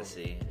taking bro.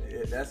 Tennessee.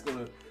 Yeah, that's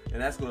gonna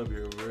be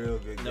a real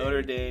good game.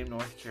 Notre Dame,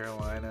 North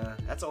Carolina.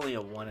 That's only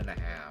a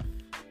 1.5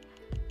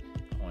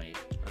 point.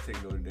 I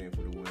take Notre Dame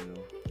for the win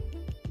though.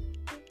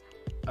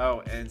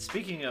 Oh, and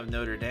speaking of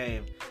Notre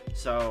Dame,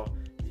 so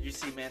did you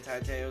see Manti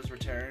Te'o's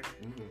return?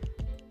 Mm-hmm.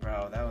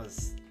 Bro, that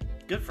was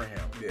good for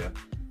him. Yeah.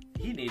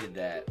 He needed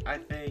that. I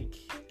think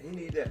he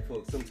needed that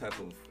for some type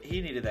of.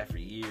 He needed that for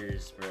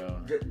years, bro.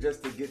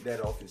 Just to get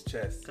that off his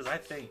chest. Because I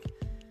think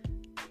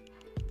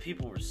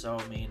people were so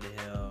mean to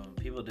him.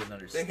 People didn't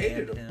understand They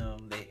hated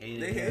him. They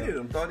hated They hated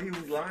him. Thought he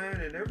was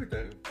lying and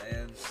everything.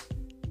 And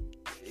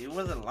he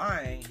wasn't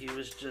lying. He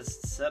was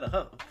just set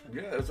up.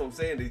 Yeah, that's what I'm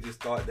saying. They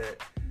just thought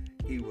that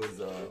he was,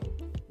 a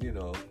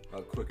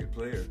crooked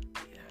player.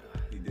 Yeah.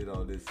 He did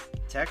all this.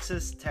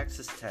 Texas Tech.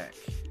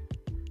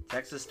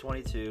 Texas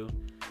 22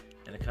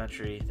 in the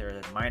country.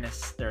 They're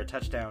a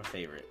touchdown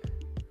favorite.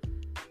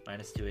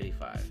 Minus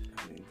 285.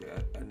 I mean,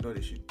 I know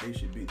they should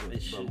beat them. They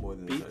should more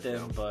than beat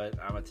them, but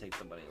I'm gonna take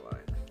the money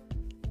line.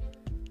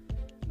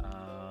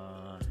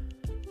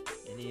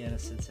 Indiana,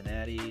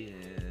 Cincinnati,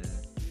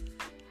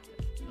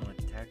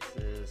 North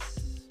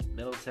Texas,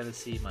 Middle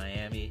Tennessee,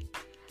 Miami.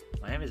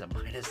 Miami's a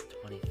minus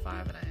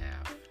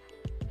 25.5.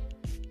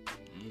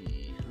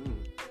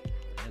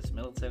 Against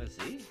Middle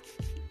Tennessee.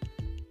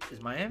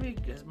 Has Miami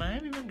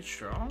been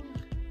strong?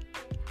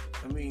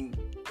 I mean,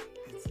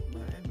 it's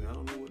Miami. I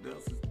don't know what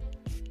else is.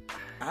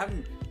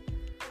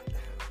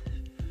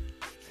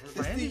 It's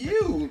the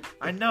U.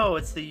 I know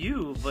it's the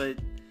U, but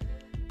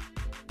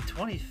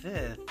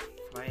 25th,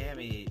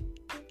 Miami.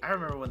 I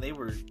remember when they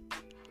were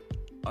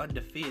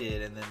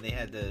undefeated, and then they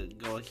had to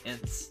go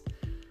against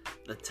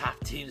the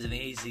top teams in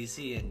the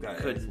ACC and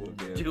couldn't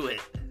do it.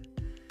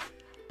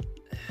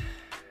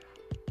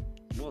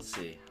 We'll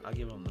see. I'll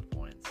give them the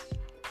points.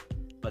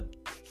 But,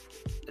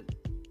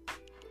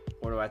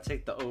 or do I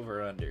take the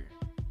over-under?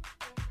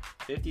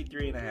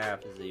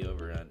 53.5 is the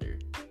over-under.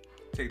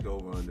 Take the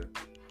over-under.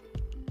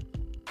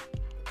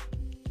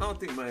 I don't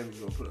think Miami's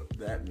going to put up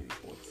that many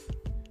points.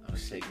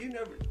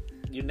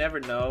 You never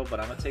know, but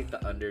I'm going to take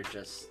the under,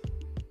 just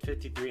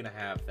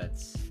 53.5.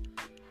 That's...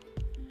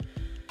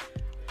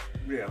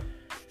 Yeah.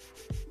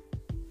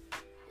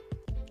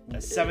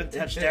 That's seven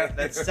touchdowns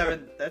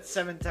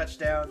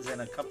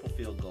and a couple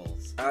field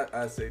goals.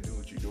 I say do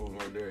what you're doing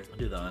right there. I'll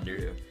do the under.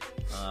 Yeah.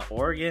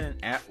 Oregon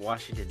at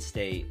Washington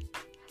State,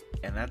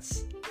 and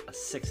that's a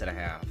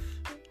 6.5.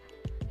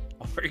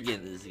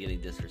 Oregon is getting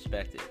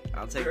disrespected.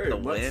 I'll take the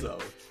win. So.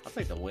 I'll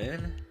take the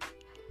win.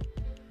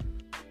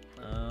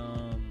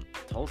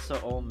 Tulsa,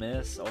 Ole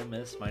Miss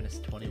minus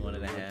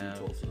 21.5.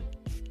 Tulsa.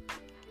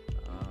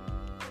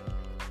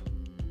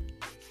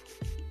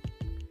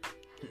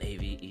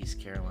 Navy,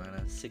 East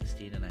Carolina,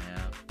 16.5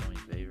 point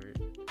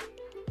favorite.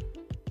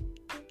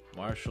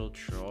 Marshall,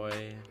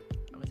 Troy.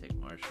 I'm gonna take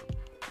Marshall.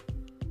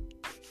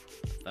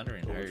 Thunder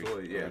and Hurry.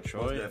 Troy, yeah,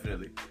 Troy. most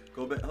definitely.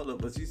 Go back. Hold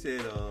up, but you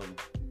said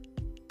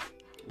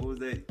what was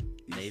that?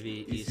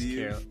 Navy, ECU? East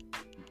Carolina,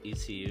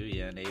 ECU.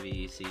 Yeah,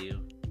 Navy,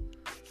 ECU.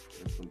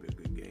 That's gonna be a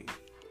good game.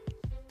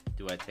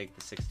 Do I take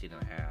the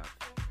 16.5?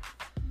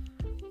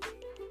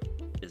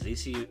 Is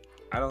ECU?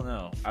 I don't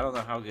know. I don't know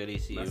how good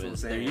ECU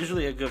is. They're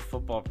usually a good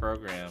football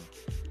program.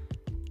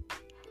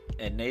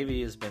 And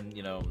Navy has been,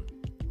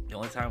 the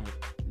only time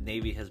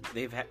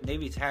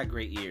Navy's had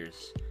great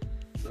years.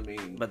 I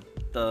mean, but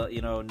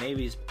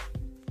Navy's.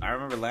 I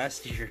remember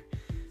last year,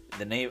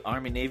 the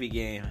Army-Navy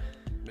game.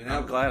 Man,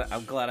 I'm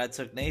glad I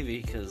took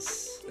Navy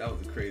because that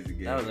was a crazy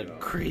game. That was a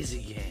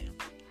crazy game.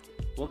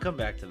 We'll come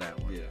back to that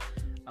one. Yeah.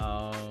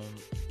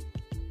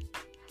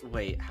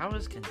 Wait, how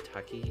is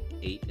Kentucky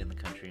 8 in the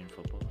country in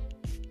football?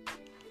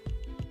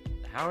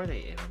 How are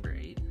they number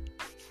 8?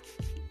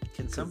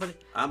 Can somebody?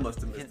 I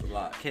must have missed a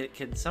lot.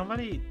 Can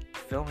somebody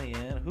fill me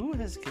in? Who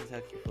has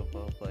Kentucky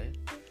football played?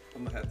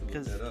 I'm gonna have to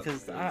look that up.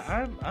 Because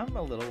I'm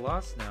a little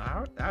lost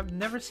now. I've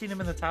never seen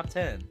him in the top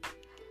 10.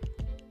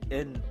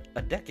 in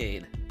a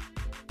decade.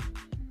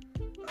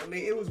 I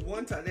mean, it was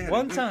one time they had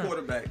One a good time.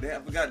 quarterback. I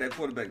forgot that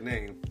quarterback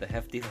name. The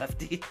hefty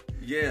lefty.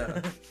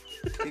 Yeah.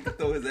 He could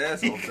throw his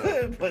ass He off, though.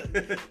 could, but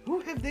who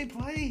have they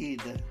played?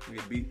 They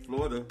beat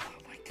Florida. Oh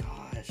my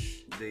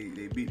gosh. They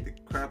beat the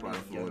crap out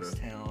of Florida.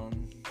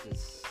 Youngstown.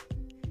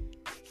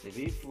 They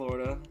beat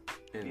Florida.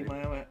 And Beat they-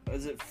 Miami.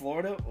 Is it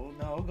Florida? Oh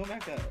no, go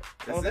back up.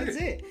 That's That's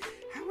it. it.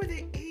 How are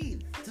they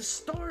 8th to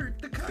start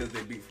the Because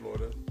they beat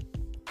Florida.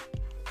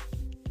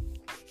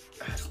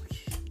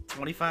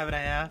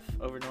 25.5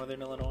 over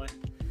Northern Illinois.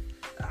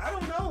 I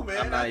don't know,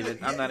 man. I'm not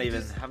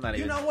even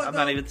You know what, I'm though?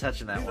 not even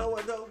touching that You know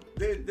one. what though?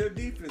 Their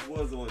defense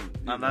was on.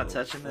 I'm not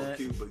touching on that.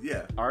 cue, but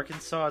yeah,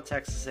 Arkansas,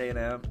 Texas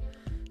A&M.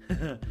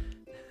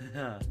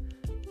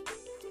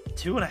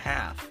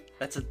 2.5.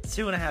 That's a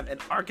 2.5,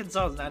 and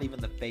Arkansas is not even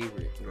the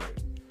favorite.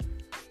 right.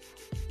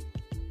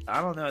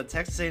 I don't know.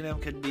 Texas A&M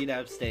couldn't beat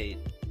App State.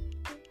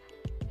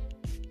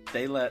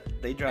 They drive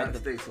App the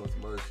State's on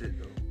some other shit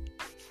though.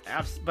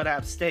 but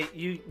App State.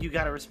 You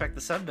gotta respect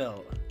the Sun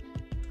Belt.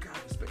 Gotta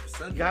respect the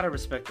Sun. You gotta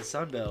respect the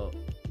Sun Belt.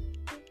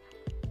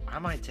 I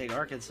might take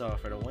Arkansas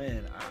for the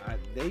win.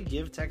 They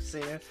give Texas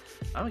A&M.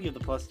 I'm gonna give the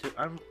 +2.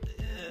 I'm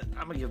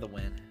gonna give the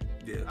win.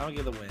 Yeah. I'm gonna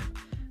give the win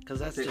because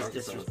that's Take just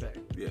Arkansas. disrespect.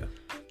 Yeah.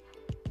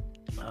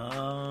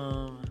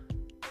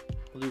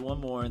 We'll do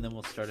one more and then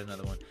we'll start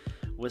another one.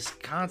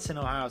 Wisconsin,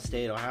 Ohio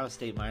State. Ohio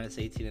State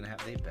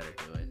 -18.5. They better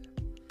do it.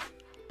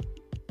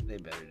 They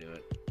better do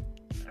it.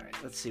 All right,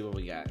 let's see what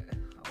we got. A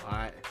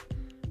lot.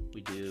 We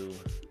do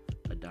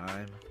a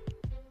dime.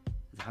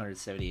 It's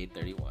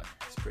 178.31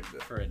 It's pretty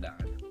good. for a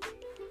dime.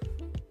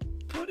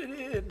 Put it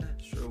in.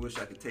 Sure wish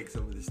I could take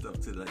some of this stuff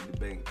to like the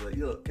bank. Like,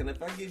 look,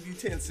 if I give you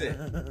 10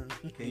 cents,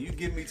 can you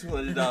give me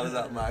 $200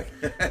 out my?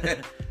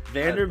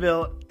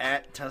 Vanderbilt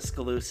at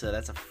Tuscaloosa.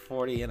 That's a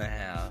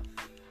 40.5.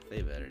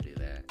 They better do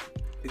that.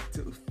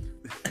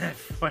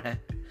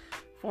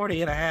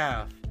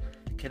 40.5.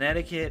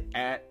 Connecticut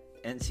at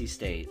NC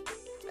State.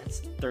 That's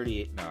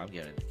 38. No, I'm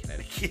giving it to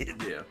Connecticut.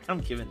 Yeah. I'm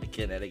giving it to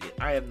Connecticut.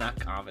 I am not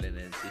confident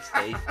in NC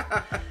State.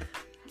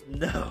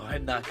 No,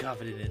 I'm not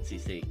confident in NC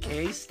State.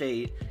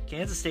 K-State,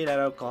 Kansas State at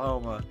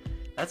Oklahoma.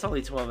 That's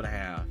only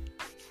 12.5.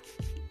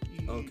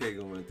 Okay,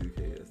 going through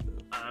KS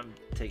though. I'm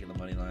taking the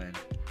money line.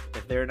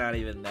 If they're not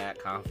even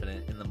that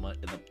confident in the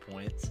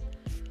points.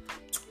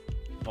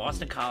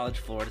 Boston College,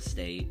 Florida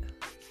State.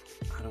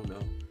 I don't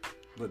know,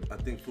 but I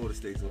think Florida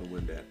State's gonna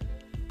win that.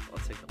 I'll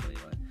take the money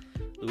line.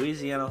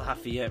 Louisiana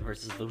Lafayette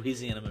versus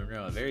Louisiana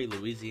Monroe. A very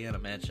Louisiana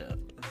matchup.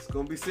 It's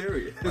gonna be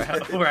serious.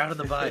 We're out on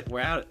the bayou. We're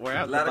out. A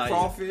lot of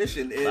crawfish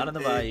and a lot on the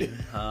bayou.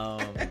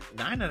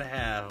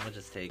 9.5. I'm gonna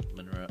just take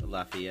Monroe,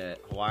 Lafayette.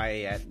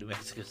 Hawaii at New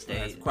Mexico That's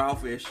State.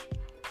 crawfish.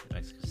 New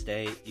Mexico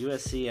State.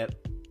 USC at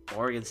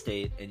Oregon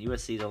State, and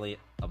USC is only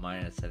a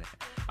 -7.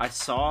 I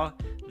saw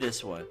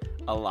this one.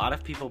 A lot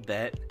of people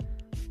bet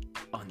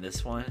on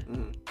this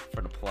one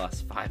for the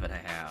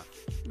 +5.5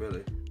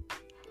 Really?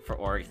 for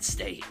Oregon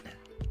State,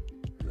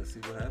 Let's see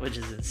what happens. which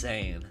is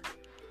insane.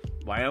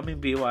 Wyoming,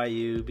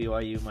 BYU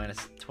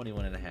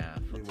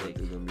 -21.5. We We'll went take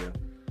through them,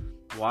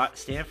 yeah.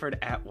 Stanford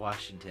at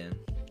Washington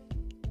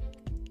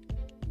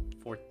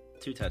for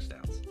 2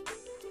 touchdowns.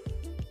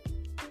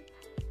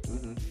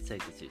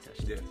 Take the 2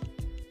 touchdowns. Yeah.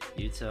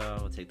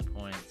 Utah will take the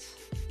points.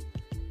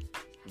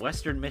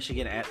 Western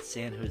Michigan at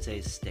San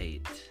Jose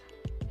State.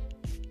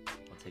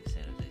 We'll take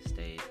San Jose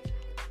State.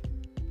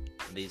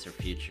 And these are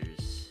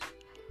futures,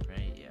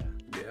 right? Yeah.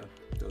 Yeah.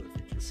 Those are Let's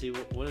futures. see,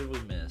 what did we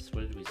miss?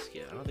 What did we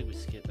skip? I don't think we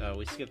skipped. Oh,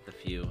 we skipped a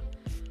few.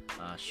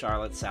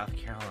 Charlotte, South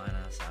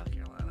Carolina.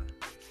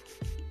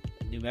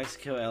 New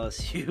Mexico,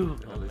 LSU.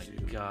 Oh my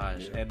LSU,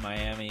 gosh. yeah. And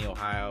Miami,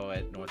 Ohio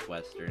at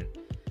Northwestern.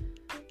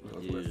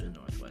 We'll do Northwestern.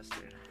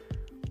 Northwestern.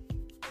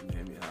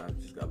 Miami High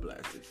just got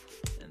blasted.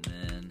 And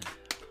then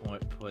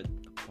put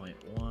the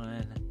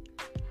 .1,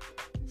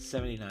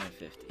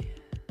 79.50.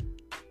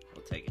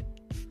 We'll take it.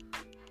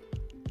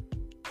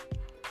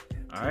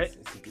 All right.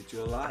 Since you get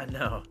you a I lot.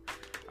 know.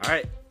 All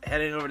right,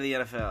 heading over to the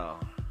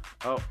NFL.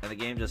 Oh, and the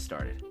game just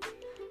started.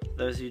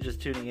 Those of you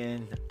just tuning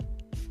in,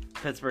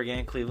 Pittsburgh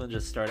and Cleveland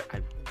just started.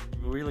 I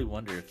really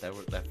wonder if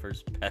that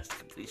first pass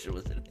completion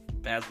was an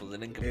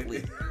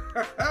incomplete.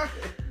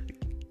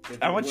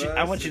 I want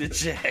you to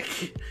check,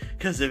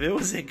 because if it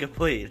was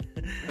incomplete,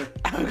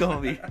 I'm gonna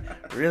be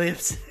really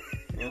upset.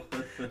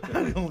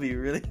 I'm gonna be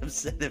really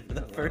upset if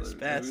the first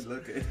pass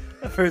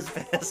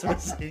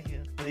was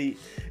incomplete.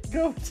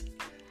 Go to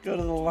the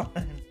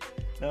line.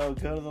 No,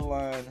 go to the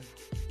line.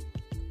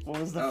 What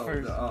was the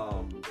first?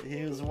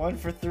 He was 1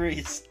 for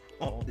 3. So.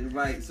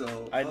 Right. So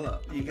hold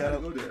up. You gotta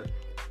go there.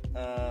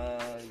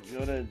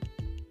 Go to.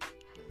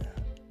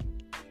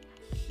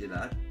 Shit,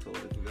 I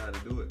totally forgot to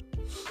do it.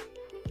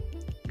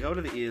 Go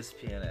to the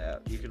ESPN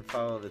app. You can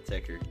follow the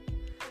ticker.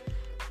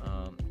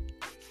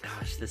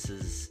 Gosh, this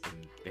is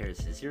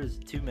embarrassing.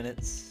 2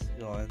 minutes.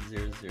 Go on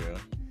 0-0.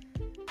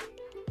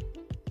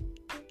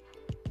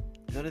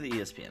 Go to the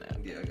ESPN app.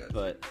 Yeah, I got you.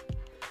 But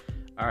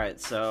all right,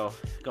 so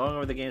going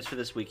over the games for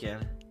this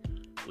weekend,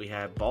 we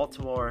have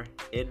Baltimore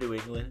in New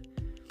England.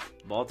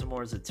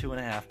 Baltimore is a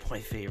 2.5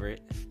 point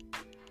favorite.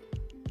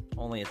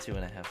 Only a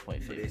 2.5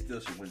 point But they favorite. still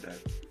should win that.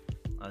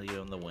 I'll give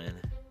them the win.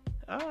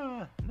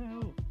 Ah,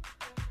 no.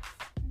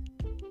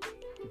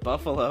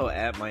 Buffalo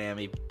at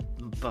Miami.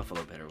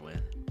 Buffalo better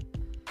win.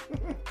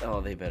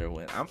 Oh, they better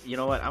win. You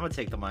know what? I'm gonna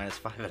take the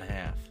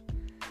 -5.5.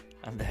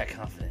 I'm that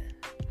confident.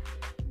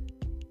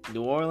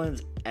 New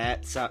Orleans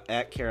at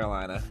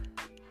Carolina.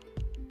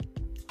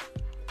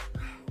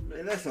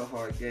 Man, that's a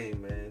hard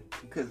game, man.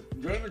 Because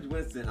Jameis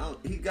Winston,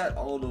 he got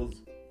all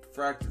those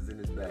fractures in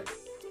his back.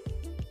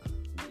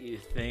 You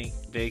think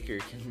Baker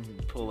can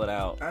pull it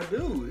out? I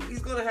do.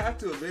 He's gonna have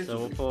to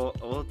eventually. So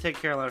we'll take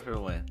Carolina for the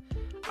win.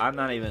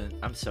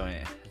 I'm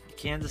sorry.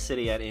 Kansas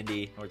City at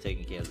Indy. We're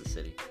taking Kansas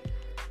City.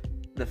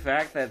 The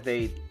fact that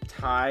they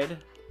tied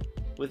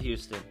with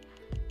Houston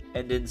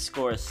and didn't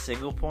score a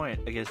single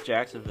point against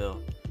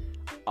Jacksonville,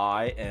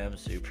 I am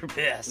super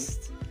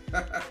pissed.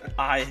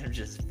 I am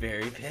just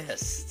very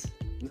pissed.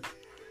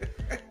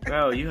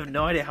 Bro, you have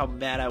no idea how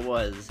mad I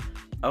was.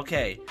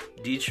 Okay,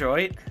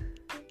 Detroit,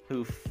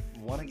 who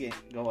won a game,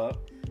 go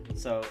up.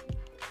 So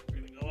we're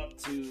gonna go up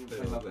to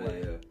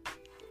play-by-play.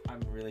 I'm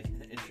really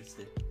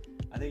interested.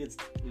 I think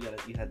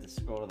you had to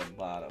scroll to the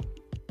bottom.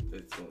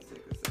 It's gonna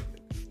take a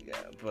second.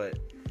 Yeah, but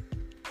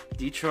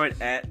Detroit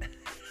at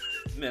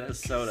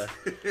Minnesota.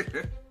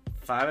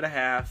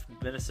 5.5.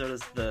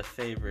 Minnesota's the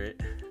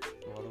favorite.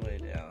 Go all the way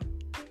down.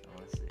 I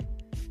want to see.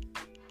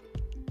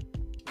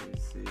 Let me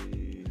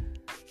see.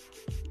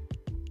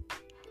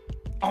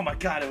 Oh my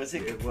God! It was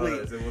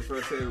incomplete. It was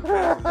first say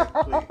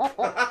incomplete.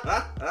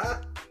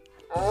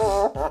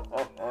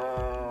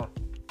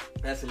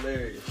 That's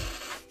hilarious.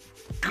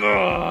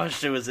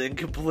 Gosh, it was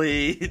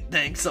incomplete.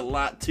 Thanks a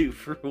lot,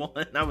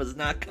 2-for-1. I was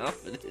not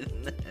confident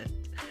in that.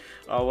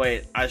 Oh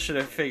wait, I should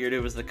have figured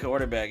it was the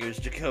quarterback. It was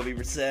Jacoby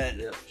Brissett.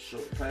 Yep,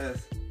 short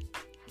pass.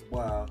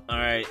 Wow. All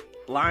right,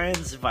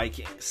 Lions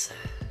Vikings.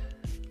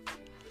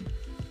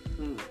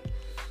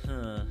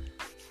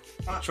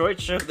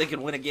 Detroit showed they could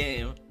win a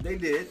game. They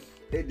did.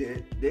 They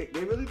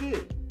really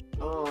did.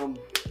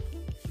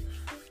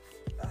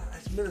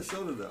 It's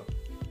Minnesota though.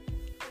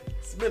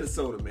 It's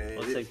Minnesota, man.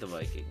 We'll take the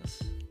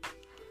Vikings.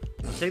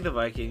 I'll take the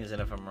Vikings, and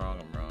if I'm wrong,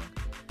 I'm wrong.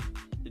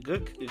 A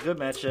good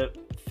matchup.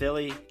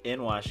 Philly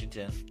in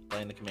Washington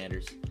playing the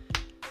Commanders.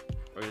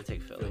 We're gonna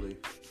take Philly.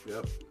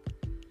 Yep.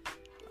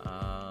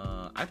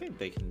 I think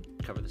they can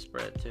cover the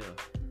spread too.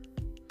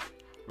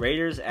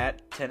 Raiders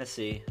at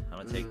Tennessee. I'm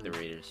gonna take the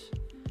Raiders.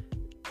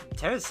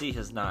 Tennessee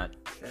has not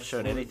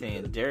shown anything,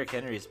 and Derrick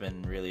Henry's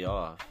been really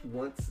off.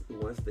 Once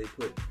they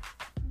put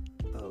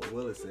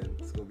Willis in,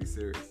 it's gonna be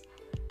serious.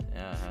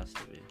 Yeah, it has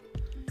to be.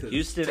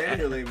 Houston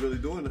Daniel ain't really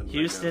doing nothing.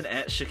 Houston right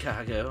at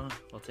Chicago.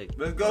 We'll take.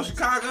 Let's go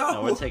Chicago.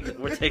 No,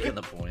 we're taking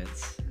the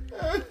points.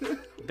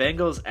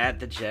 Bengals at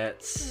the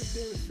Jets.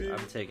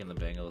 I'm taking the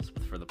Bengals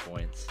for the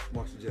points.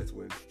 Watch the Jets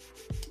win.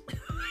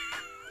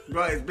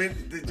 Right, it's been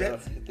the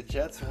Jets. If the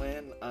Jets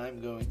win,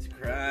 I'm going to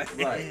cry.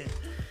 Right.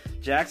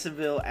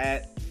 Jacksonville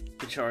at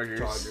the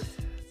Chargers.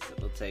 So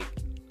we'll take.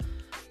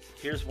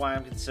 Here's why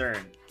I'm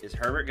concerned. Is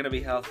Herbert going to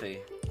be healthy?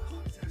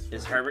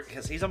 Is Herbert,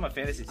 because he's on my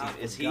fantasy team,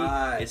 is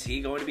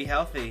he going to be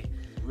healthy?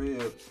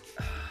 Real.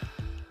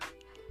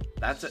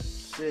 That's a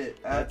shit.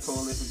 I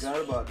totally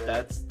forgot about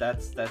that.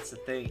 That's the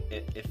thing.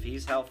 If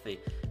he's healthy,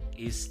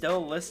 he's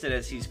still listed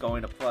as he's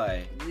going to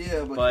play.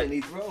 Yeah, but can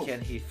he throw?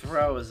 Can he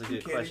throw is a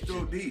good question. Can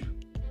he throw deep?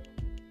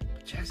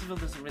 But Jacksonville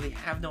doesn't really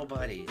have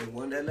nobody. They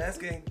won that last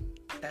game.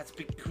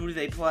 Who do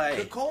they play?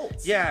 The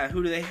Colts. Yeah,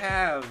 who do they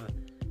have?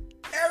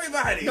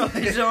 Everybody. No,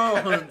 they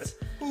don't.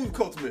 Who's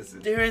Colts missing?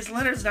 Darius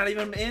Leonard's not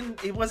even in.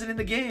 He wasn't in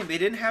the game. They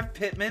didn't have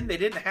Pittman. They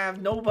didn't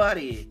have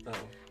nobody. Oh.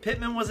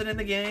 Pittman wasn't in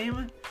the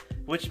game,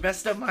 which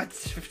messed up my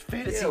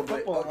fantasy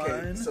football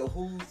line. So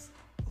who's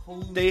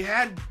they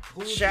had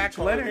Shaq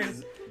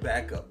Leonard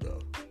backup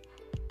though?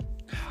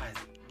 God,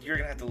 you're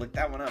gonna have to look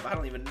that one up. I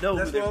don't even know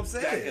who their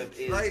backup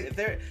is. Like,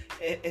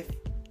 if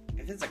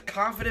it's a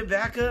confident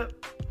backup,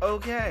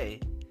 okay.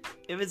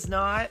 If it's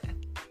not,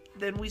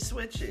 then we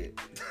switch it.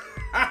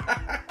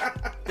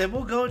 Then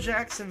we'll go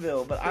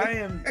Jacksonville, but I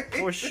am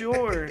for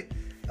sure.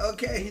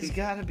 Okay, he's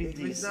got to be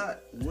decent. He's not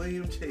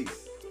William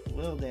Chase.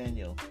 Will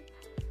Daniel.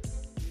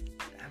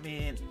 I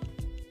mean,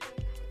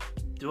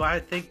 do I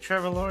think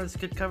Trevor Lawrence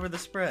could cover the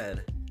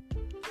spread?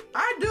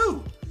 I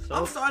do. So,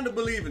 I'm starting to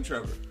believe in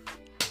Trevor.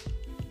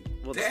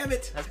 Well, damn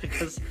it. That's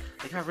because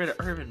they got rid of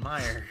Urban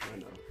Meyer. I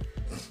know.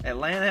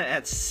 Atlanta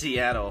at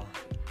Seattle.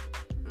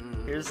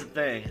 Here's the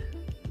thing.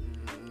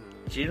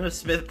 Geno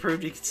Smith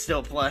proved he could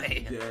still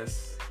play.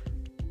 Yes.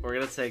 We're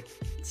going to take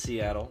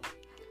Seattle.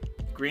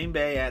 Green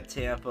Bay at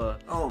Tampa.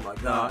 Oh, my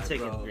God. No, I'm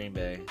taking Green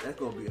Bay. That's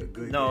going to be a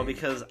good No, game.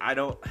 Because I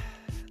don't...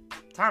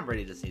 Tom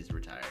Brady just needs to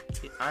retire.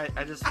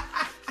 I just...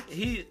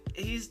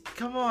 He's...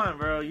 Come on,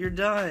 bro. You're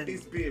done.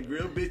 He's being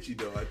real bitchy,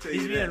 though. I tell you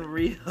He's being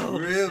real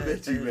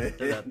bitchy, man.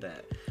 about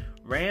that.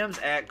 Rams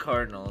at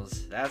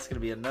Cardinals. That's going to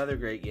be another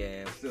great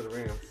game. Still the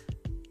Rams.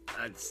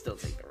 I'd still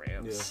take the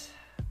Rams.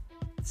 Yeah.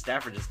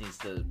 Stafford just needs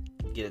to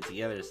get it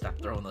together to stop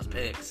throwing those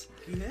picks.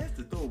 He has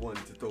to throw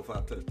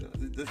 5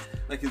 touchdowns. That's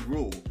like his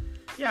rule.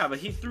 Yeah, but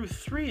he threw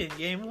 3 in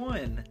game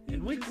 1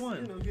 in week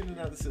 1. Getting it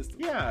out of the system.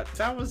 Yeah,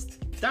 that was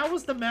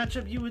the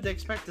matchup you would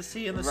expect to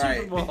see in the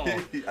Right. Super Bowl.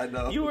 I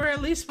know. You were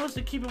at least supposed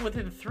to keep it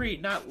within 3,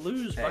 not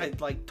lose by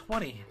like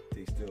 20.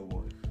 They still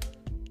won.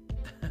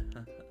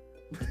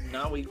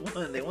 Not week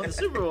 1. They won the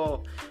Super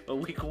Bowl, but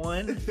week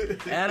 1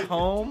 at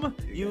home,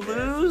 you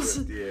lose.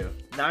 Yeah.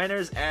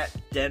 Niners at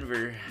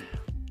Denver.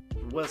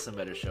 Wilson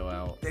better show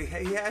out.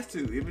 He has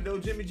to, even though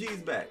Jimmy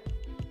G's back.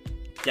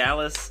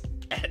 Dallas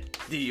at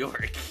New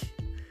York.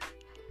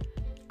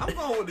 I'm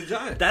going with the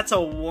Giants. That's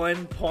a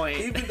 1 point.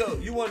 Even though,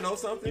 you want to know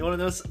something? You want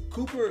to know?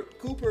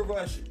 Cooper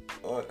Rush,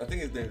 or I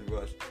think his name is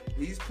Rush.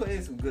 He's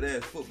playing some good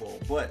ass football,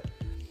 but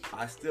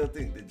I still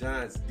think the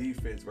Giants'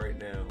 defense right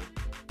now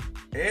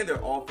and their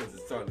offense is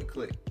starting to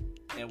click.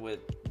 And with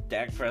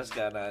Dak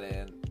Prescott not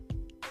in,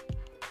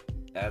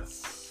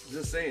 that's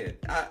Just saying.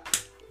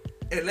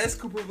 Unless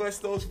Cooper Rush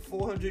throws for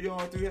 400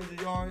 yards,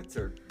 300 yards,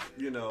 or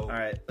All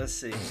right, let's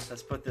see.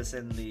 Let's put this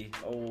in the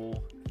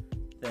old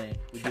thing.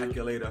 We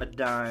calculator. do a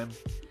dime,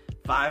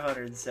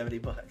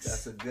 $570.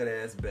 That's a good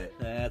ass bet.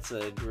 That's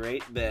a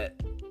great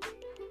bet.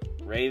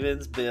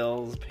 Ravens,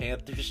 Bills,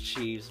 Panthers,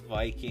 Chiefs,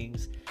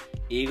 Vikings,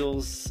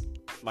 Eagles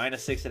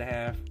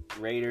 -6.5,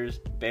 Raiders,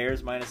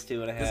 Bears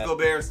 -2.5. Let's go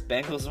Bears.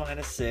 Bengals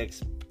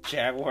 -6,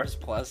 Jaguars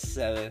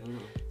 +7,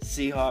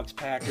 Seahawks,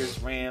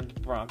 Packers, Rams,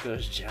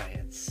 Broncos,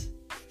 Giants.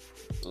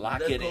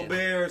 Lock it in. Let's go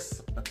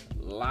Bears.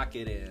 Lock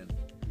it in.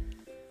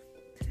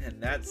 And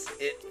that's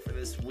it for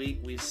this week.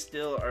 We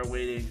still are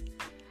waiting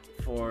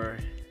for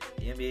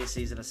the NBA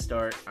season to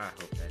start. I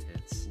hope that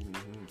hits.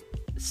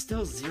 It's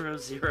still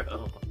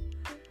 0-0.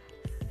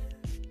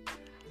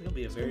 It's gonna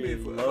be a very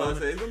low.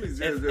 It's gonna be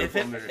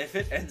 0-0 If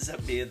it ends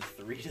up being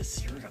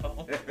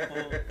 3-0,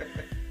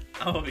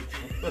 I'm gonna be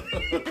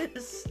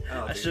pissed.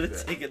 I should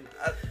have taken.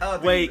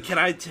 Wait, can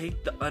I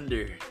take the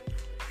under?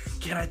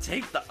 Can I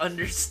take the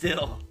under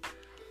still?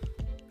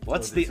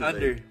 What's the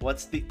under?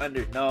 What's the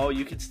under? No,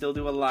 you can still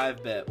do a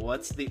live bet.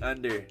 What's the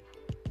under?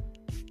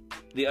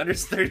 The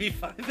under's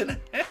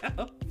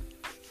 35.5.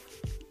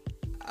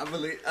 I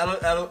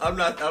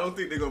don't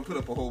think they're gonna put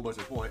up a whole bunch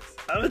of points.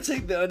 I'm gonna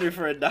take the under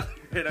for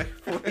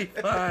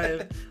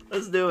 $1.45.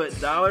 Let's do it.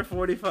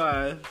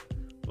 $1.45.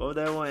 What would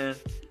that win?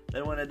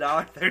 That win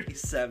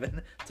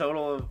 $1.37.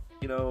 Total of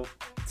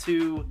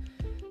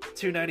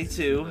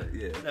 $2.92.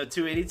 Yeah. No,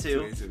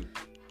 $2.82.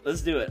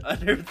 Let's do it.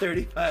 Under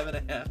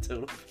 35.5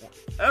 total points.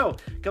 Oh,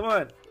 come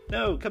on.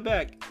 No, come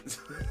back.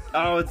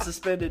 Oh, it's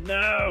suspended.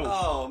 No.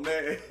 Oh,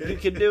 man. You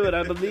can do it.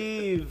 I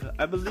believe.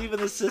 I believe in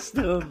the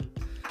system.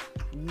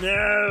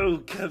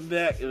 No, come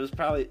back. It was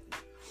probably...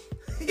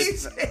 He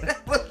said, I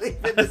believe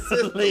in the system.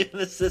 I believe in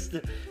the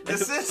system. The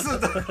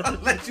system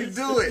don't let you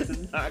do it.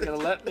 It's not going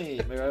to let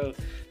me, bro.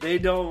 They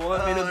don't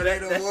want me to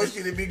bet. They don't want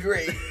you to be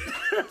great.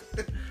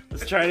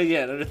 Let's try it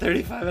again. Under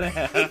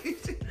 35.5.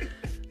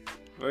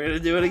 We're going to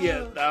do it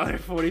again.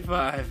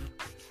 $1.45.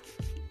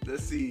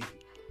 Let's see.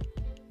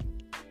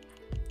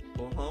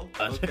 Under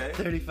Okay.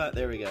 35.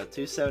 There we go.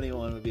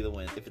 271 would be the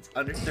win. If it's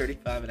under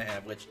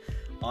 35.5, which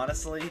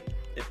honestly,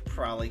 it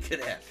probably could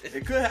happen.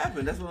 It could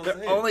happen. That's what I'm saying.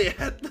 They're only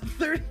at the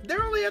 30.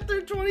 They're only at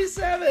their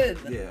 27.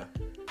 Yeah.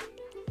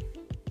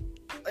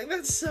 Like,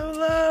 that's so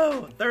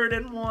low. 3rd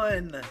and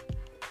 1.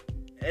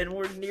 And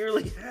we're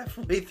nearly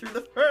halfway through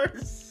the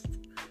first.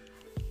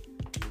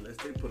 Unless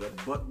they put a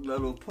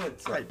little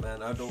punch up,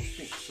 man. I don't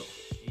think so.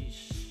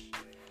 Sheesh.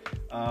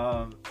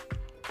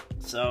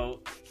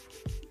 So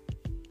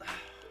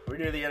we're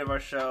near the end of our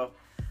show.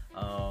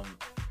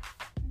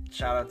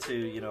 Shout out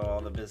to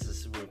all the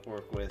businesses we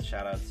work with.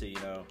 Shout out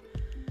to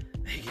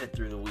making it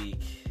through the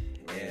week.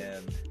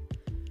 And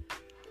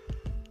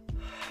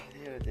at the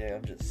end of the day,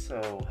 I'm just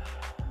so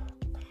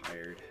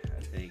tired.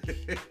 I think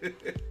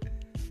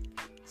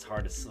it's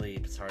hard to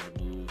sleep. It's hard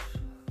to move.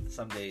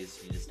 Some days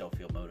you just don't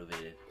feel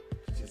motivated.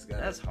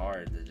 That's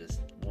hard to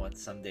just want.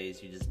 Some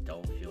days you just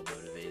don't feel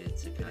motivated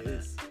to kind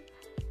of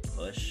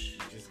push. You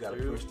just gotta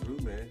push through,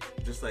 man.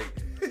 Just like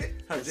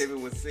how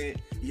David was saying,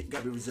 you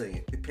gotta be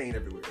resilient. It's pain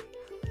everywhere.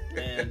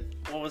 And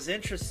what was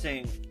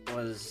interesting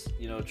was,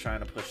 trying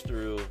to push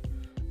through.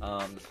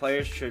 The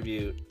Players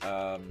Tribute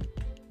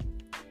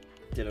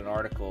did an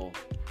article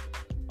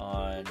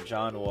on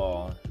John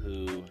Wall,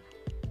 who,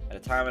 at a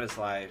time in his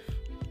life,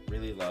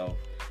 really low.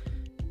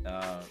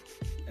 And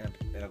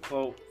a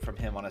quote from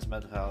him on his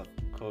mental health,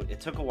 quote,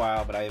 "It took a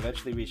while, but I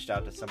eventually reached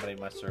out to somebody in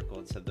my circle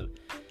and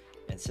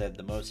said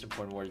the most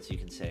important words you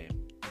can say.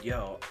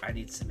 Yo, I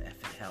need some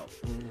effing help."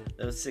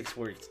 Those 6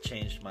 words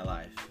changed my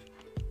life.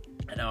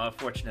 I know how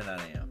fortunate I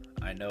am.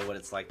 I know what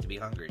it's like to be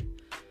hungry.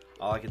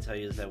 All I can tell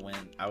you is that when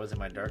I was in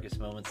my darkest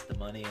moments, the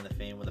money and the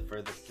fame were the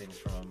furthest things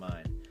from my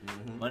mind.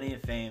 Money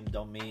and fame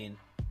don't mean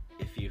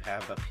if you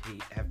have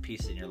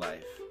peace in your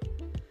life.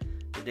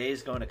 The day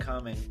is going to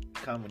come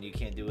when you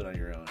can't do it on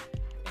your own,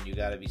 and you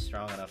got to be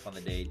strong enough on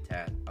that day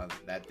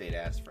to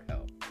ask for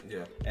help.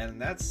 Yeah,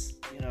 and that's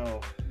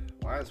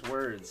wise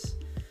words.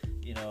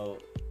 A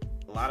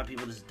lot of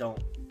people just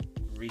don't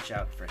reach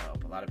out for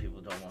help. A lot of people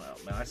don't want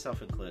help.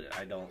 Myself included.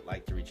 I don't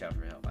like to reach out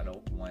for help. I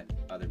don't want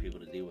other people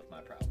to deal with my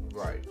problems.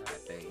 Right. I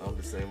think I'm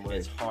the same way.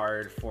 it's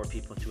hard for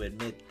people to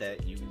admit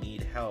that you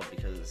need help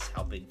because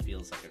helping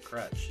feels like a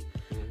crutch.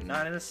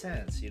 Not in a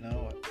sense, you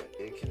know.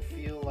 It can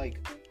feel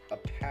like a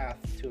path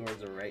towards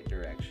the right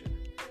direction.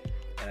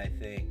 And I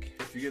think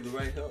if you get the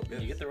right help,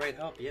 you get the right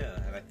help, yeah.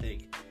 And I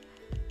think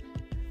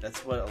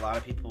that's what a lot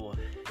of people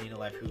need in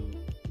life who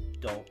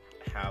don't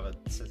have a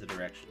sense of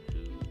direction,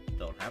 who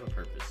don't have a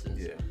purpose.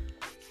 Yeah.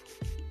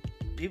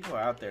 People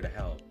are out there to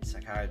help.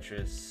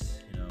 Psychiatrists,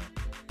 you know,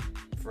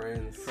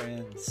 friends,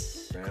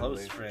 family.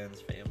 Close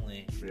friends,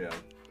 family. Yeah.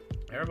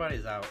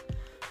 Everybody's out.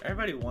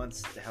 Everybody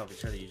wants to help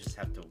each other. You just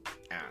have to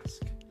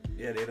ask.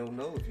 Yeah, they don't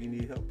know if you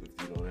need help if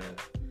you don't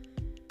have.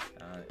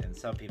 And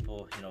some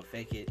people, you know,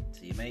 fake it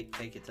till you make,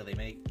 fake it till they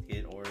make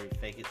it, or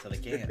fake it till they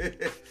can't.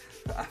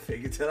 I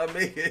fake it till I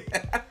make it.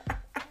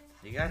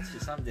 You got to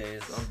some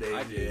days. Some days,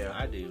 I do. yeah.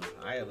 I do.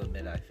 I'll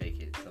admit I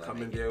fake it till Come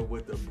I in make there it.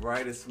 with the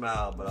brightest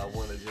smile, but I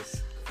want to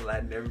just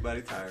flatten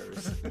everybody's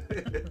tires.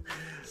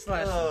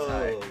 Slash oh, some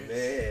tires.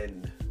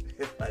 Man.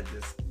 I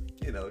just,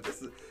 you know,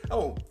 I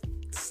won't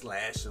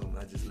slash them.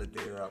 I just let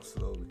the air out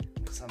slowly.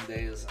 Some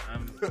days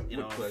I'm, you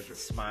know, pleasure.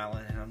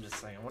 smiling, and I'm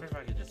just like, I wonder if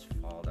I could just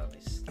fall down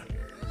these stairs.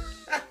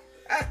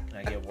 And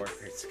I get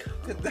workers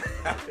comp.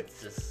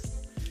 It's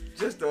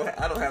just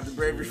I don't have the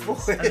bravery for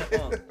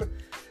it.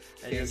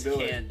 I just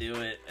can't do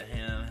it.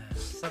 And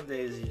some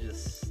days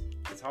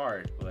it's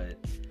hard, but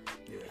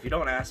if you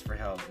don't ask for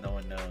help, no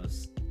one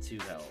knows to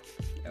help.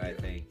 And I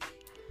think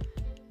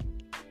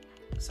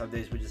some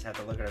days we just have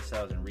to look at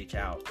ourselves and reach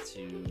out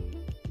to,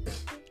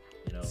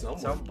 you know,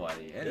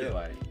 somebody,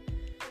 anybody.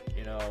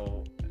 You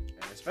know,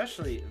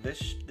 especially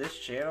this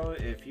channel,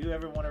 if you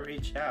ever want to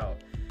reach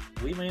out,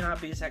 we may not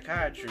be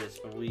psychiatrists,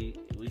 but we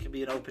can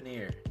be an open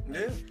ear.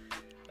 Yeah.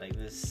 Like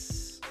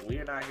this, we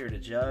are not here to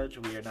judge.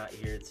 We are not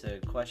here to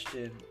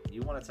question.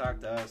 You want to talk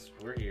to us,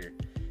 we're here.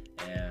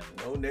 And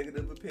no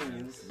negative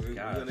opinions. We're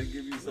going to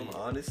give you some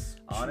honest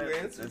true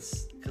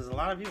answers. Because a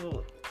lot of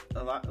people,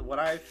 what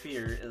I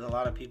fear is a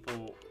lot of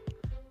people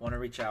want to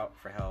reach out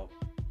for help,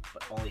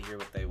 but only hear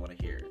what they want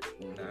to hear.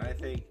 And I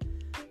think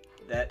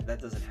that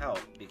doesn't help,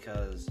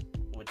 because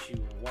what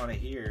you want to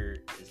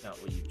hear is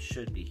not what you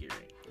should be hearing.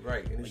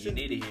 Right. And what you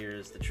need to hear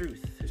is the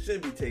truth. It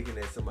shouldn't be taken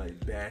as somebody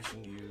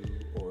bashing you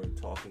or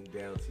talking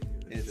down to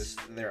you. It's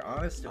just their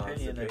honest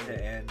opinion.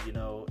 And, you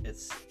know,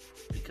 it's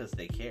because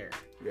they care.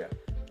 Yeah.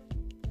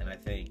 And I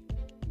think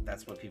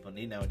that's what people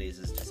need nowadays,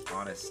 is just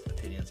honest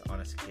opinions,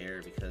 honest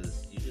care,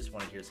 because you just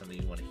want to hear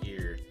something you want to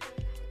hear.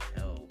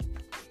 Hell,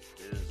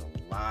 there's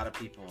a lot of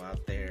people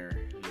out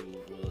there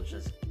who will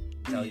just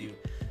tell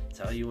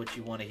you what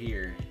you want to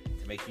hear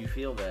to make you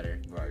feel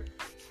better. Right.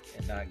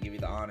 And not give you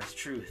the honest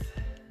truth.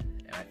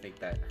 And I think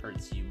that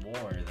hurts you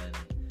more than,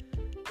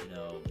 you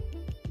know,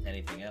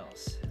 anything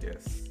else.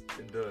 Yes,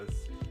 it does.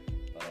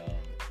 But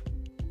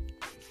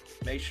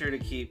make sure to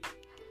keep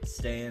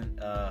staying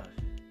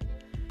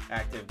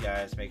active,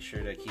 guys. Make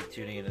sure to keep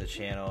tuning into the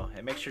channel,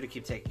 and make sure to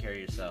keep taking care of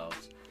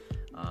yourselves.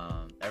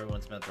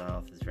 Everyone's mental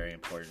health is very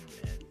important,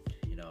 and,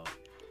 you know,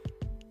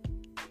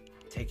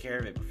 take care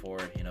of it before,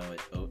 you know,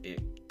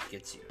 it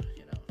gets you.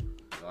 You know,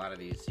 a lot of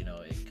these, you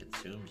know, it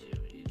consumes you.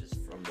 You just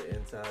from the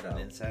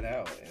inside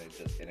out,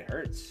 and it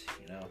hurts,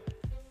 you know.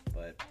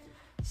 But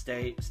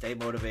stay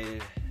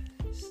motivated,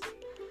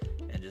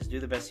 and just do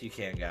the best you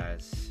can,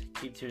 guys.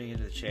 Keep tuning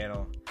into the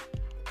channel.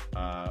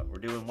 We're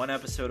doing one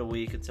episode a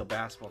week until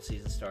basketball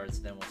season starts.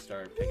 Then we'll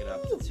start picking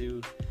up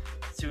to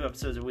two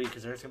episodes a week,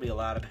 because there's gonna be a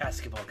lot of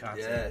basketball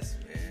content. Yes,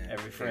 man.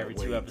 Every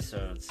 2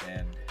 episodes,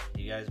 and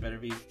you guys better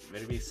be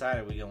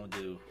excited. We're gonna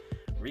do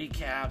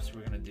recaps.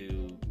 We're gonna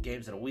do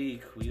games of the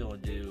week. We're gonna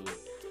do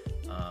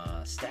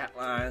stat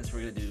lines. We're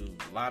gonna do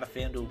a lot of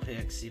FanDuel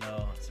picks. You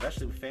know,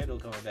 especially with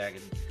FanDuel coming back,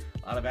 and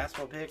a lot of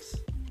basketball picks.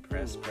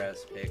 Press,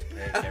 pick,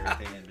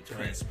 everything in between.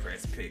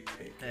 Press, pick.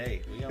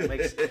 Hey, we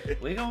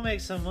gonna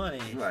make some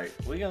money. Right.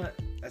 We gonna,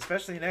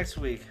 especially next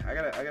week. I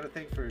gotta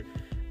think for.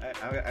 I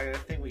got a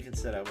thing we can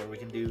set up where we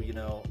can do, you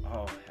know.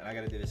 Oh, and I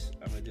gotta do this.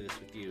 I'm gonna do this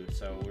with you.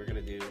 So we're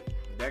gonna do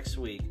next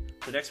week.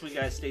 So next week,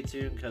 guys, stay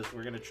tuned, because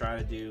we're gonna try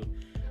to do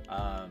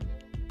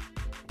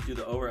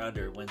the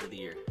over/under wins for the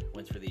year.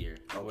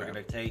 Okay. We're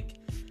gonna take.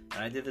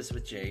 And I did this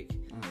with Jake.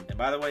 And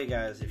by the way,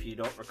 guys, if you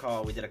don't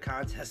recall, we did a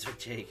contest with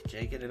Jake.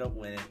 Jake ended up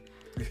winning.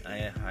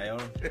 I owe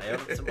him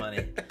some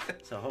money.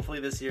 So hopefully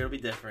this year will be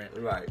different.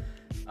 Right.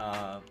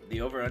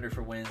 The over/under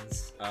for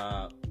wins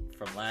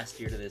from last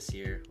year to this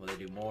year, will they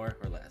do more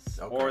or less?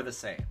 Okay. Or the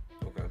same?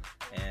 Okay.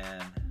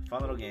 And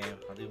fun little game.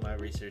 I'll do my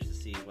research to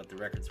see what the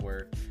records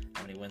were,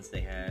 how many wins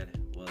they had.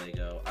 Will they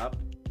go up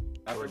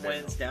or in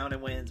wins, down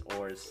in wins,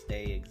 or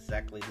stay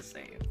exactly the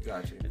same?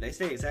 Gotcha. If they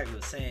stay exactly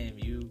the same,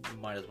 you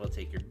might as well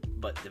take your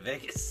butt to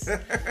Vegas.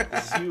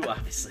 Because you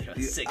obviously have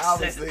a sixth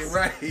sense. Obviously,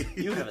 right.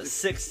 You have a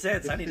sixth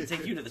sense. I need to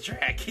take you to the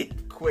track.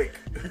 Quick.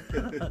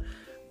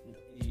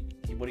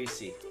 What do you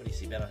see?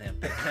 Bet on him.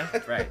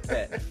 Right,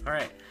 bet. All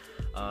right.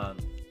 But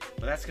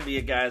that's going to be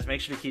it, guys. Make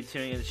sure to keep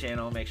tuning in the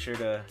channel. Make sure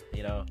to,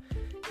 you know,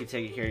 Keep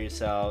taking care of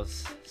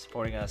yourselves,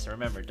 supporting us, and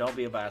remember, don't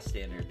be a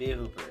bystander. Be a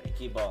hooper and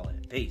keep balling.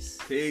 Peace.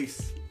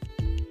 Peace.